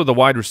 It's also the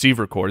wide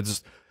receiver core.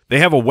 They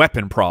have a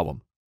weapon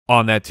problem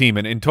on that team,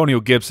 and Antonio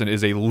Gibson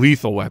is a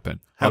lethal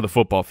weapon on the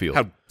football field.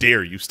 How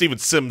dare you? Steven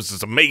Sims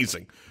is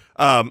amazing.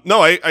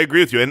 No, I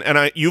agree with you,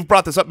 and you've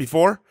brought this up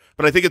before,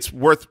 but I think it's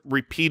worth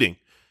repeating.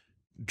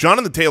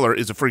 Jonathan Taylor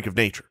is a freak of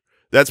nature.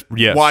 That's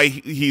why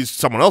he's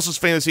someone else's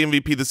fantasy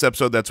MVP this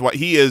episode. That's why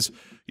he is,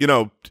 you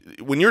know,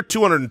 when you're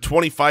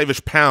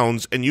 225-ish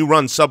pounds and you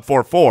run sub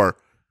 4.4,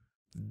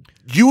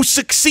 you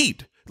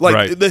succeed.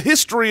 Like, the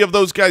history of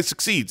those guys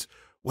succeeds.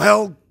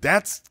 Well,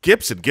 that's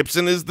Gibson.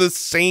 Gibson is the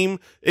same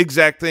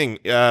exact thing.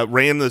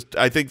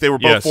 I think they were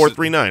both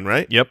 4.39,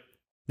 right? Yep.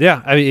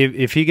 Yeah, I mean,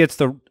 if he gets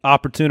the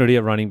opportunity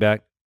at running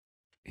back,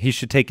 he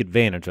should take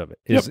advantage of it,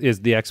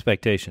 is the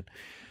expectation.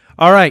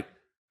 All right.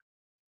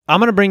 I'm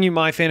going to bring you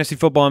my fantasy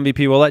football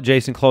MVP. We'll let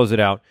Jason close it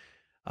out.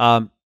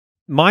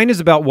 Mine is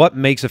about what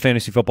makes a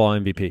fantasy football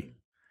MVP.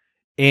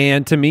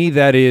 And to me,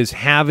 that is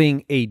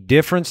having a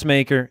difference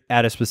maker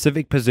at a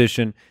specific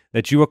position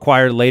that you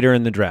acquire later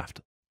in the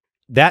draft.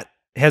 That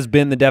has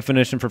been the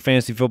definition for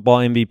fantasy football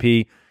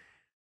MVP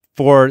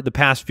for the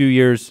past few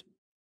years,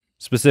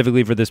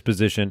 specifically for this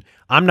position.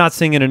 I'm not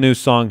singing a new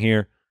song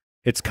here.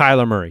 It's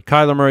Kyler Murray.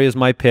 Kyler Murray is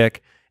my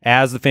pick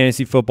as the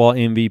fantasy football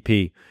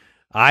MVP.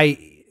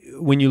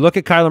 When you look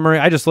at Kyler Murray,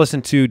 I just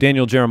listened to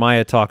Daniel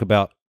Jeremiah talk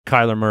about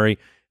Kyler Murray.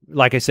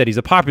 Like I said, he's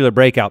a popular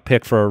breakout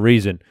pick for a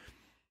reason.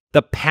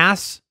 The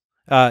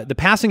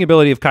passing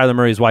ability of Kyler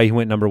Murray is why he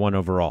went #1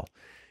 overall.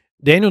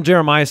 Daniel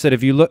Jeremiah said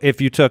if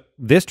you took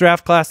this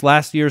draft class,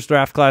 last year's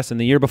draft class, and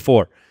the year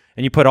before,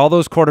 and you put all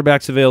those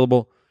quarterbacks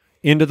available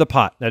into the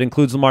pot. That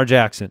includes Lamar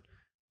Jackson.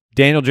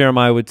 Daniel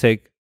Jeremiah would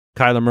take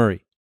Kyler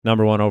Murray,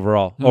 number 1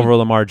 overall, over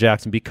Lamar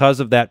Jackson because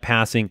of that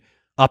passing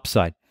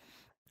upside.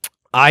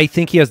 I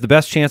think he has the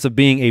best chance of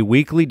being a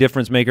weekly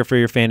difference maker for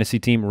your fantasy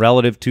team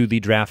relative to the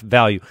draft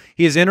value.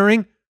 He is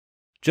entering,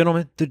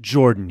 gentlemen, the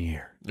Jordan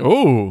year.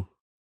 Oh.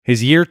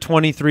 His year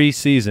 23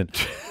 season.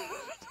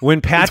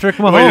 When Patrick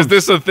Mahomes... Wait, is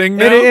this a thing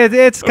now?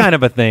 It's kind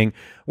of a thing.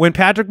 When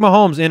Patrick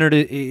Mahomes entered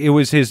it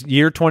was his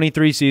year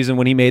 23 season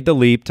when he made the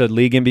leap to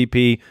league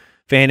MVP,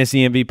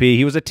 fantasy MVP.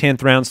 He was a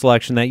 10th round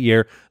selection that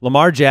year.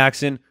 Lamar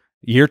Jackson,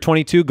 year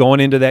 22, going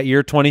into that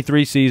year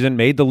 23 season,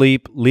 made the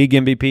leap, league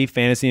MVP,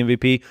 fantasy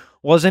MVP,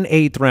 was an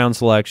 8th round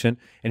selection.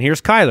 And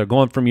here's Kyler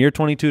going from year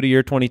 22 to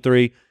year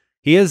 23.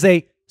 He is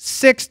a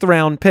 6th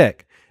round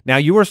pick. Now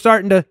you are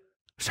starting to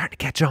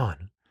catch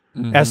on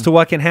as to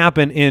what can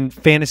happen in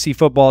fantasy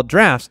football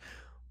drafts.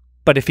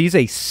 But if he's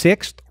a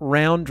 6th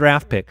round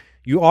draft pick,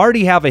 you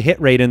already have a hit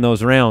rate in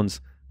those rounds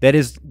that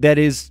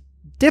is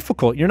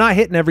difficult. You're not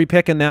hitting every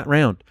pick in that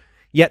round.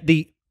 Yet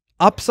the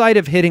upside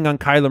of hitting on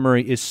Kyler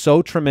Murray is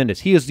so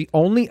tremendous. He is the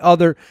only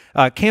other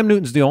Cam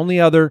Newton's the only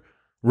other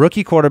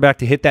rookie quarterback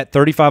to hit that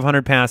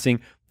 3,500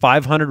 passing,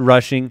 500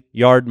 rushing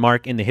yard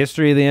mark in the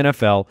history of the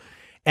NFL.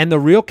 And the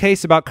real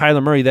case about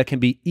Kyler Murray that can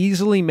be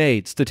easily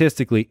made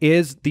statistically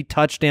is the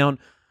touchdown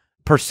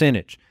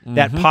percentage,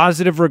 that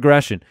positive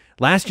regression.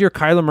 Last year,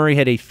 Kyler Murray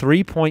had a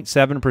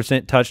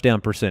 3.7%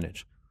 touchdown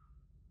percentage.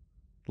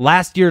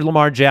 Last year,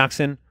 Lamar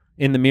Jackson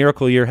in the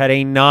miracle year had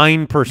a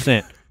 9%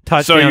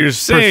 touchdown So you're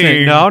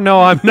saying...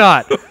 No, I'm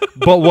not.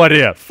 But what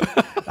if?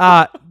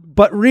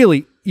 But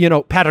really, you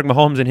know, Patrick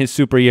Mahomes in his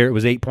super year, it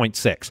was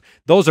 8.6.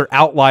 Those are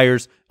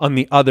outliers on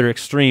the other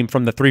extreme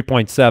from the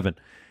 3.7.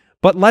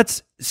 But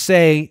let's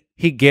say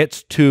he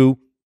gets to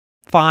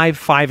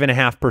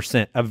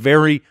 5.5%, a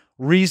very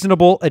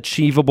reasonable,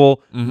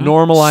 achievable,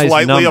 normalized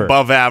slightly number.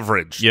 above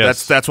average.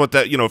 Yes. That's what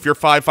that, you know, if you're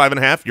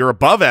 5.5, you're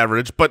above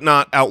average, but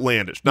not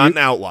outlandish, not an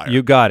outlier.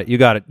 You got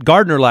it.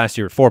 Gardner last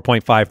year,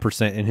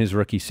 4.5% in his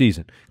rookie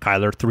season.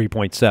 Kyler,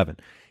 3.7.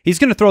 He's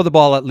going to throw the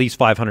ball at least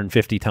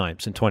 550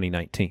 times in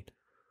 2019.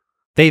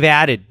 They've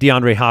added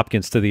DeAndre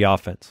Hopkins to the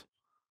offense.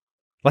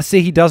 Let's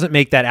say he doesn't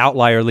make that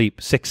outlier leap,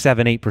 6,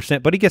 7,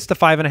 8%, but he gets to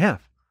 5.5.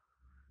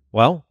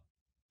 Well,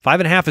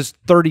 5.5 is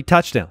 30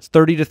 touchdowns,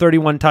 30 to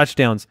 31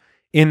 touchdowns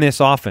in this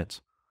offense.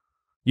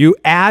 You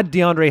add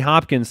DeAndre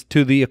Hopkins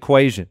to the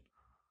equation.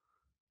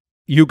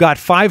 You got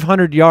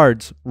 500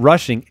 yards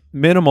rushing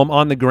minimum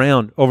on the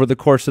ground over the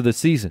course of the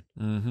season.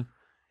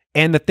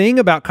 And the thing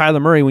about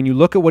Kyler Murray, when you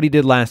look at what he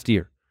did last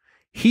year,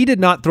 he did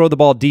not throw the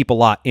ball deep a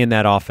lot in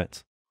that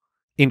offense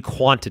in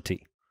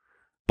quantity.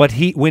 But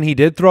when he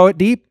did throw it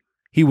deep,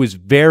 he was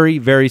very,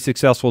 very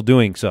successful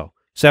doing so.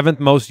 7th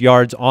most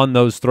yards on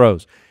those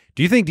throws.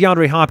 Do you think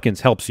DeAndre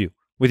Hopkins helps you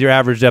with your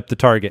average depth of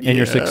target and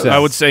your success? I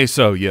would say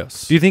so,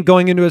 yes. Do you think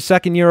going into a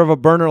second year of a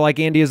burner like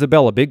Andy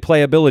Isabella, big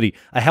playability,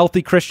 a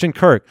healthy Christian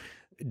Kirk,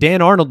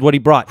 Dan Arnold, what he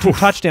brought, 2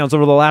 touchdowns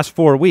over the last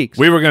 4 weeks.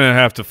 We were going to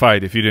have to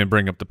fight if you didn't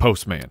bring up the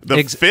postman. The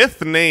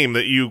 5th name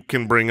that you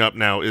can bring up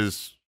now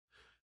is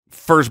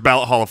first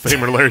ballot Hall of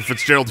Famer Larry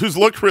Fitzgerald, who's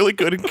looked really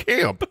good in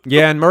camp.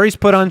 Yeah, and Murray's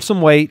put on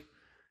some weight.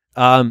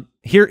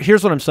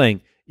 Here's what I'm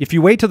saying. If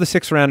you wait till the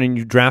 6th round and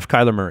you draft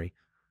Kyler Murray,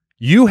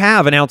 you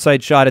have an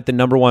outside shot at the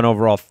number 1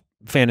 overall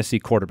fantasy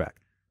quarterback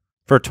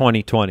for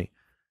 2020.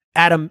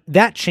 Adam,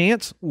 that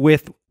chance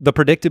with the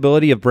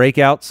predictability of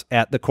breakouts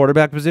at the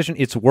quarterback position,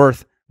 it's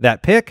worth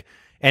that pick,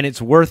 and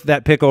it's worth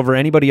that pick over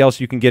anybody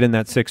else you can get in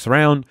that 6th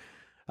round.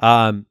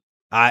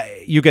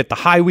 You get the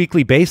high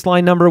weekly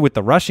baseline number with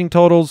the rushing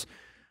totals.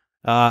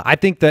 I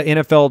think the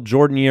NFL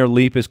Jordan year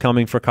leap is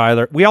coming for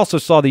Kyler. We also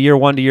saw the year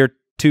 1 to year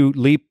 2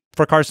 leap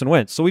for Carson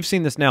Wentz. So we've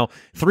seen this now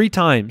 3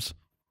 times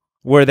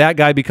where that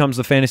guy becomes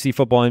the fantasy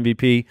football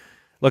MVP.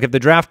 Look, if the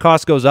draft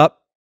cost goes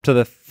up to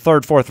the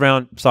 3rd, 4th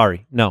round,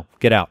 sorry, no,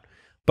 get out.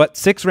 But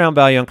 6th round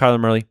value on Kyler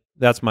Murray,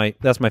 that's my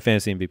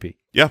fantasy MVP.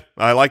 Yeah,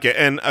 I like it.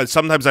 And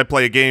sometimes I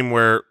play a game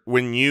where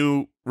when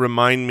you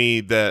remind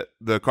me that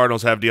the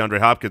Cardinals have DeAndre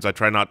Hopkins, I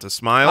try not to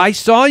smile. I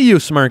saw you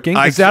smirking.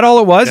 Is that all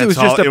it was? It was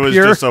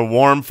just a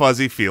warm,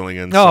 fuzzy feeling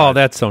inside. Oh,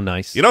 that's so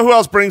nice. You know who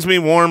else brings me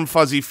warm,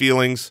 fuzzy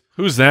feelings?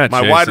 Who's that,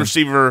 My Jason? wide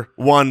receiver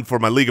 1 for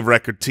my League of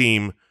Record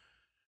team,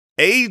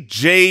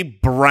 A.J.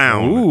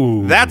 Brown.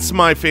 Ooh. That's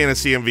my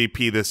fantasy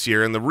MVP this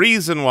year. And the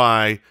reason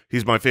why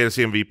he's my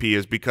fantasy MVP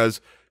is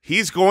because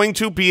he's going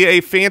to be a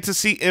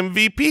fantasy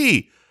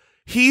MVP.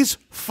 He's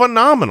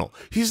phenomenal.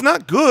 He's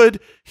not good.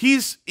 He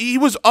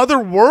was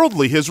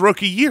otherworldly his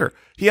rookie year.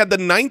 He had the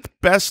 9th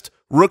best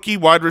rookie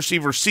wide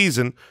receiver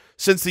season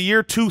since the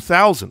year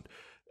 2000.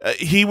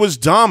 He was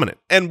dominant.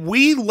 And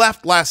we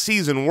left last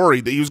season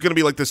worried that he was going to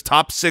be like this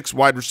top 6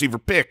 wide receiver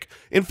pick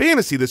in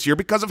fantasy this year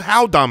because of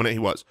how dominant he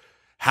was.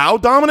 How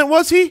dominant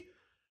was he?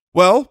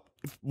 Well,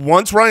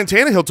 once Ryan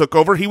Tannehill took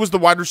over, he was the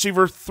wide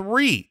receiver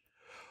 3.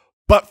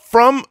 But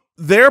from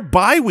their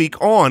bye week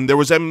on, there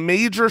was a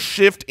major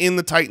shift in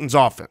the Titans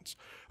offense.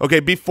 Okay,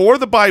 before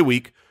the bye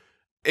week,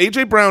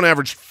 A.J. Brown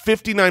averaged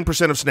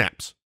 59% of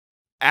snaps.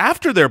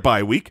 After their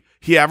bye week,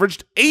 he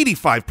averaged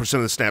 85%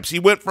 of the snaps. He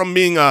went from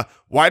being a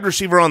wide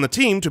receiver on the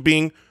team to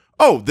being,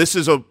 oh, this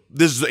is a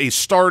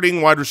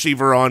starting wide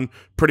receiver on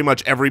pretty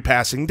much every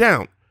passing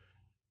down.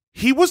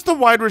 He was the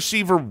wide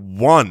receiver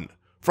 1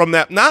 from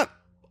that, not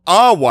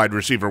a wide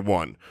receiver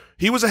 1.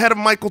 He was ahead of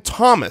Michael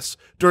Thomas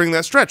during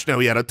that stretch. Now,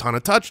 he had a ton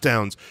of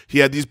touchdowns. He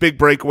had these big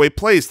breakaway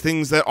plays,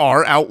 things that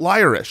are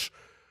outlierish.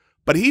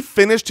 But he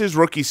finished his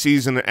rookie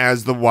season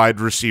as the wide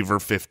receiver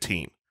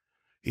 15.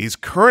 He's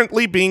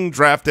currently being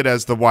drafted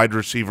as the wide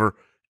receiver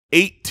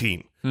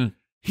 18.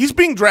 He's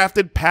being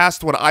drafted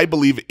past what I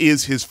believe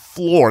is his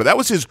floor. That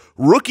was his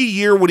rookie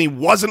year when he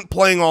wasn't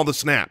playing all the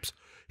snaps.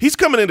 He's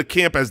coming into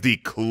camp as the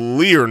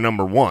clear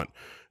number 1.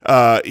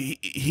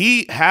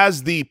 He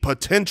has the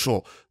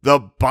potential, the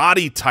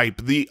body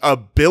type, the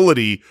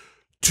ability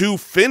to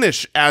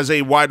finish as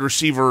a wide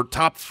receiver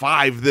top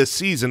 5 this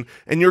season,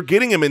 and you're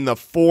getting him in the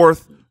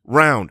 4th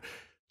round.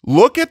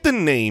 Look at the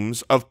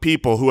names of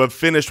people who have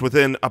finished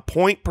within a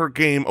point per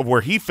game of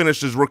where he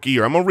finished his rookie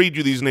year. I'm going to read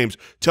you these names.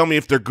 Tell me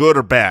if they're good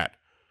or bad.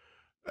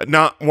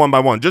 Not one by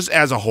one, just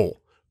as a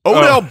whole.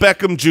 Odell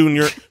Beckham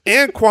Jr.,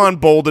 Anquan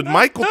Boldin,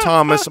 Michael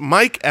Thomas,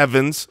 Mike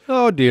Evans.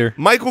 Oh, dear.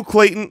 Michael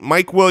Clayton,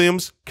 Mike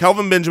Williams,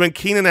 Kelvin Benjamin,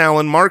 Keenan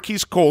Allen,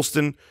 Marquise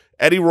Colston,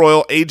 Eddie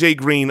Royal, A.J.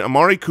 Green,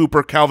 Amari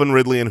Cooper, Calvin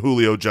Ridley, and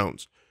Julio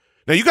Jones.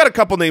 Now, you got a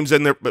couple names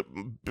in there. But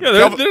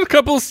yeah, there's a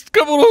couple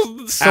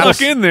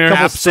stuck in there.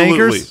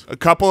 Absolutely. A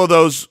couple of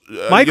those.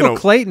 Michael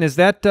Clayton, is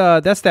that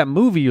that's that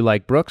movie you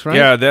like, Brooks, right?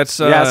 Yeah, that's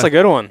a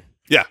good one.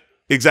 Yeah,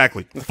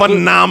 exactly.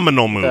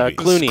 Phenomenal movie.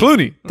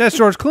 Clooney. That's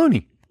George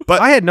Clooney. But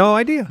I had no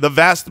idea. The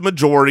vast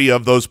majority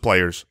of those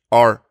players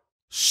are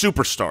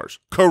superstars,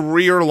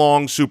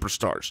 career-long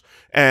superstars.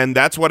 And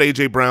that's what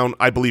A.J. Brown,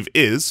 I believe,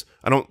 is.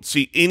 I don't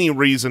see any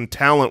reason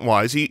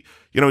talent-wise. He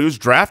was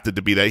drafted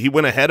to be that. He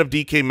went ahead of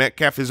DK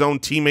Metcalf, his own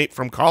teammate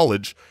from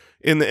college,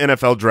 in the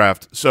NFL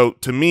draft. So,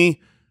 to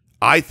me,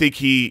 I think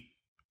he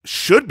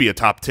should be a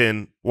top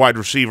 10 wide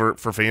receiver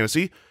for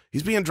fantasy.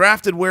 He's being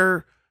drafted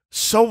where,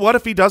 so what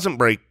if he doesn't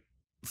break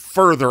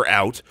further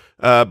out?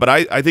 But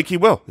I think he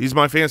will. He's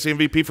my fantasy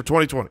MVP for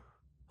 2020.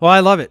 Well,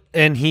 I love it.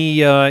 And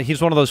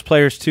he's one of those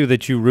players, too,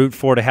 that you root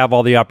for to have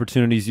all the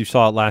opportunities you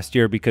saw it last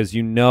year because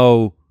you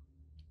know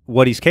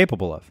what he's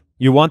capable of.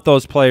 You want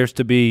those players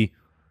to be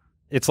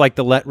 – it's like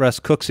the let Russ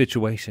cook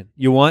situation.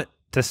 You want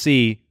to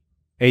see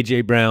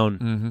A.J.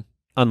 Brown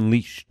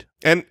unleashed.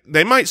 And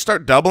they might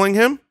start doubling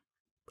him.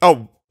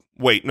 Oh,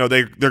 wait, no,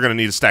 they're going to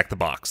need to stack the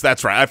box.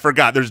 That's right. I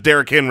forgot. There's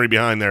Derrick Henry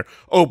behind there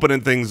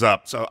opening things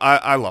up. So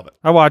I love it.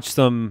 I watched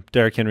some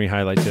Derrick Henry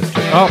highlights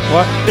yesterday. Oh,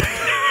 what?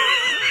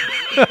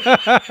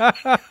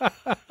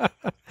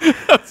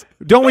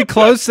 Don't we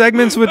close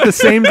segments with the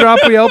same drop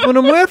we open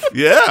them with?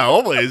 Yeah,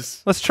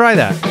 always. Let's try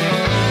that.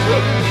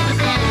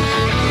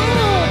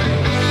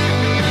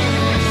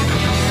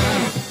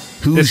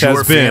 Who's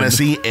your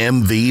fantasy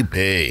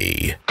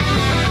MVP?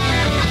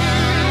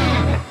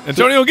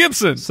 Antonio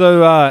Gibson.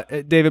 So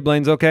David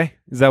Blaine's okay?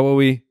 Is that what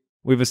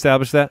we've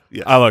established that?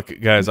 Yeah. Look,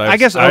 guys, I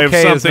guess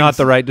okay is not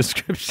the right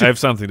description. I have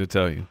something to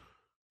tell you.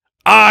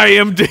 I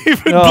am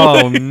David Blaine.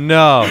 Oh,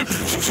 no.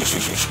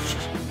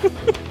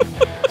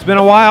 It's been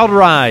a wild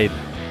ride.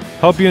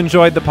 Hope you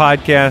enjoyed the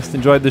podcast,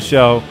 enjoyed the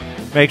show.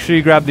 Make sure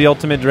you grab the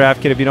Ultimate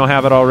Draft Kit if you don't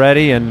have it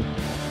already, and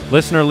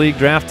Listener League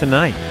Draft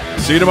tonight.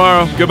 See you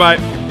tomorrow. Goodbye.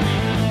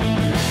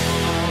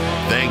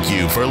 Thank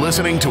you for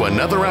listening to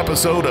another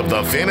episode of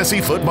the Fantasy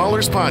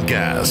Footballers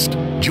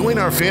Podcast. Join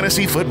our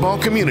fantasy football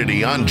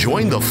community on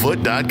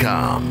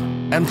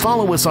jointhefoot.com and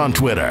follow us on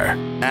Twitter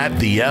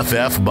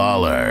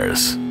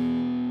 @TheFFBallers.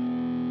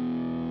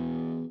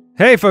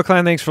 Hey, Foot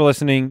Clan, thanks for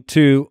listening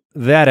to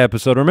that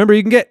episode. Remember,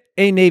 you can get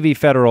a Navy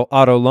Federal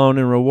auto loan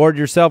and reward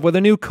yourself with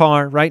a new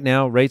car. Right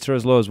now, rates are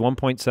as low as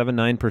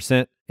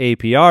 1.79%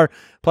 APR.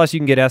 Plus, you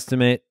can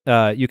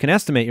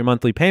estimate your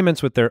monthly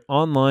payments with their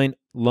online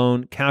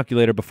loan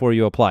calculator before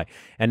you apply.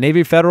 At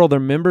Navy Federal, their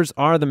members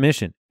are the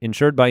mission.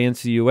 Insured by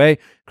NCUA,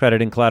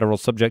 credit and collateral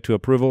subject to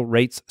approval,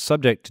 rates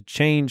subject to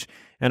change,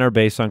 and are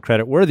based on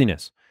credit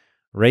worthiness.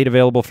 Rate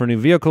available for new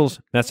vehicles.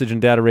 Message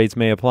and data rates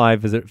may apply.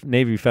 Visit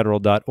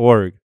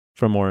NavyFederal.org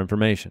for more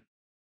information.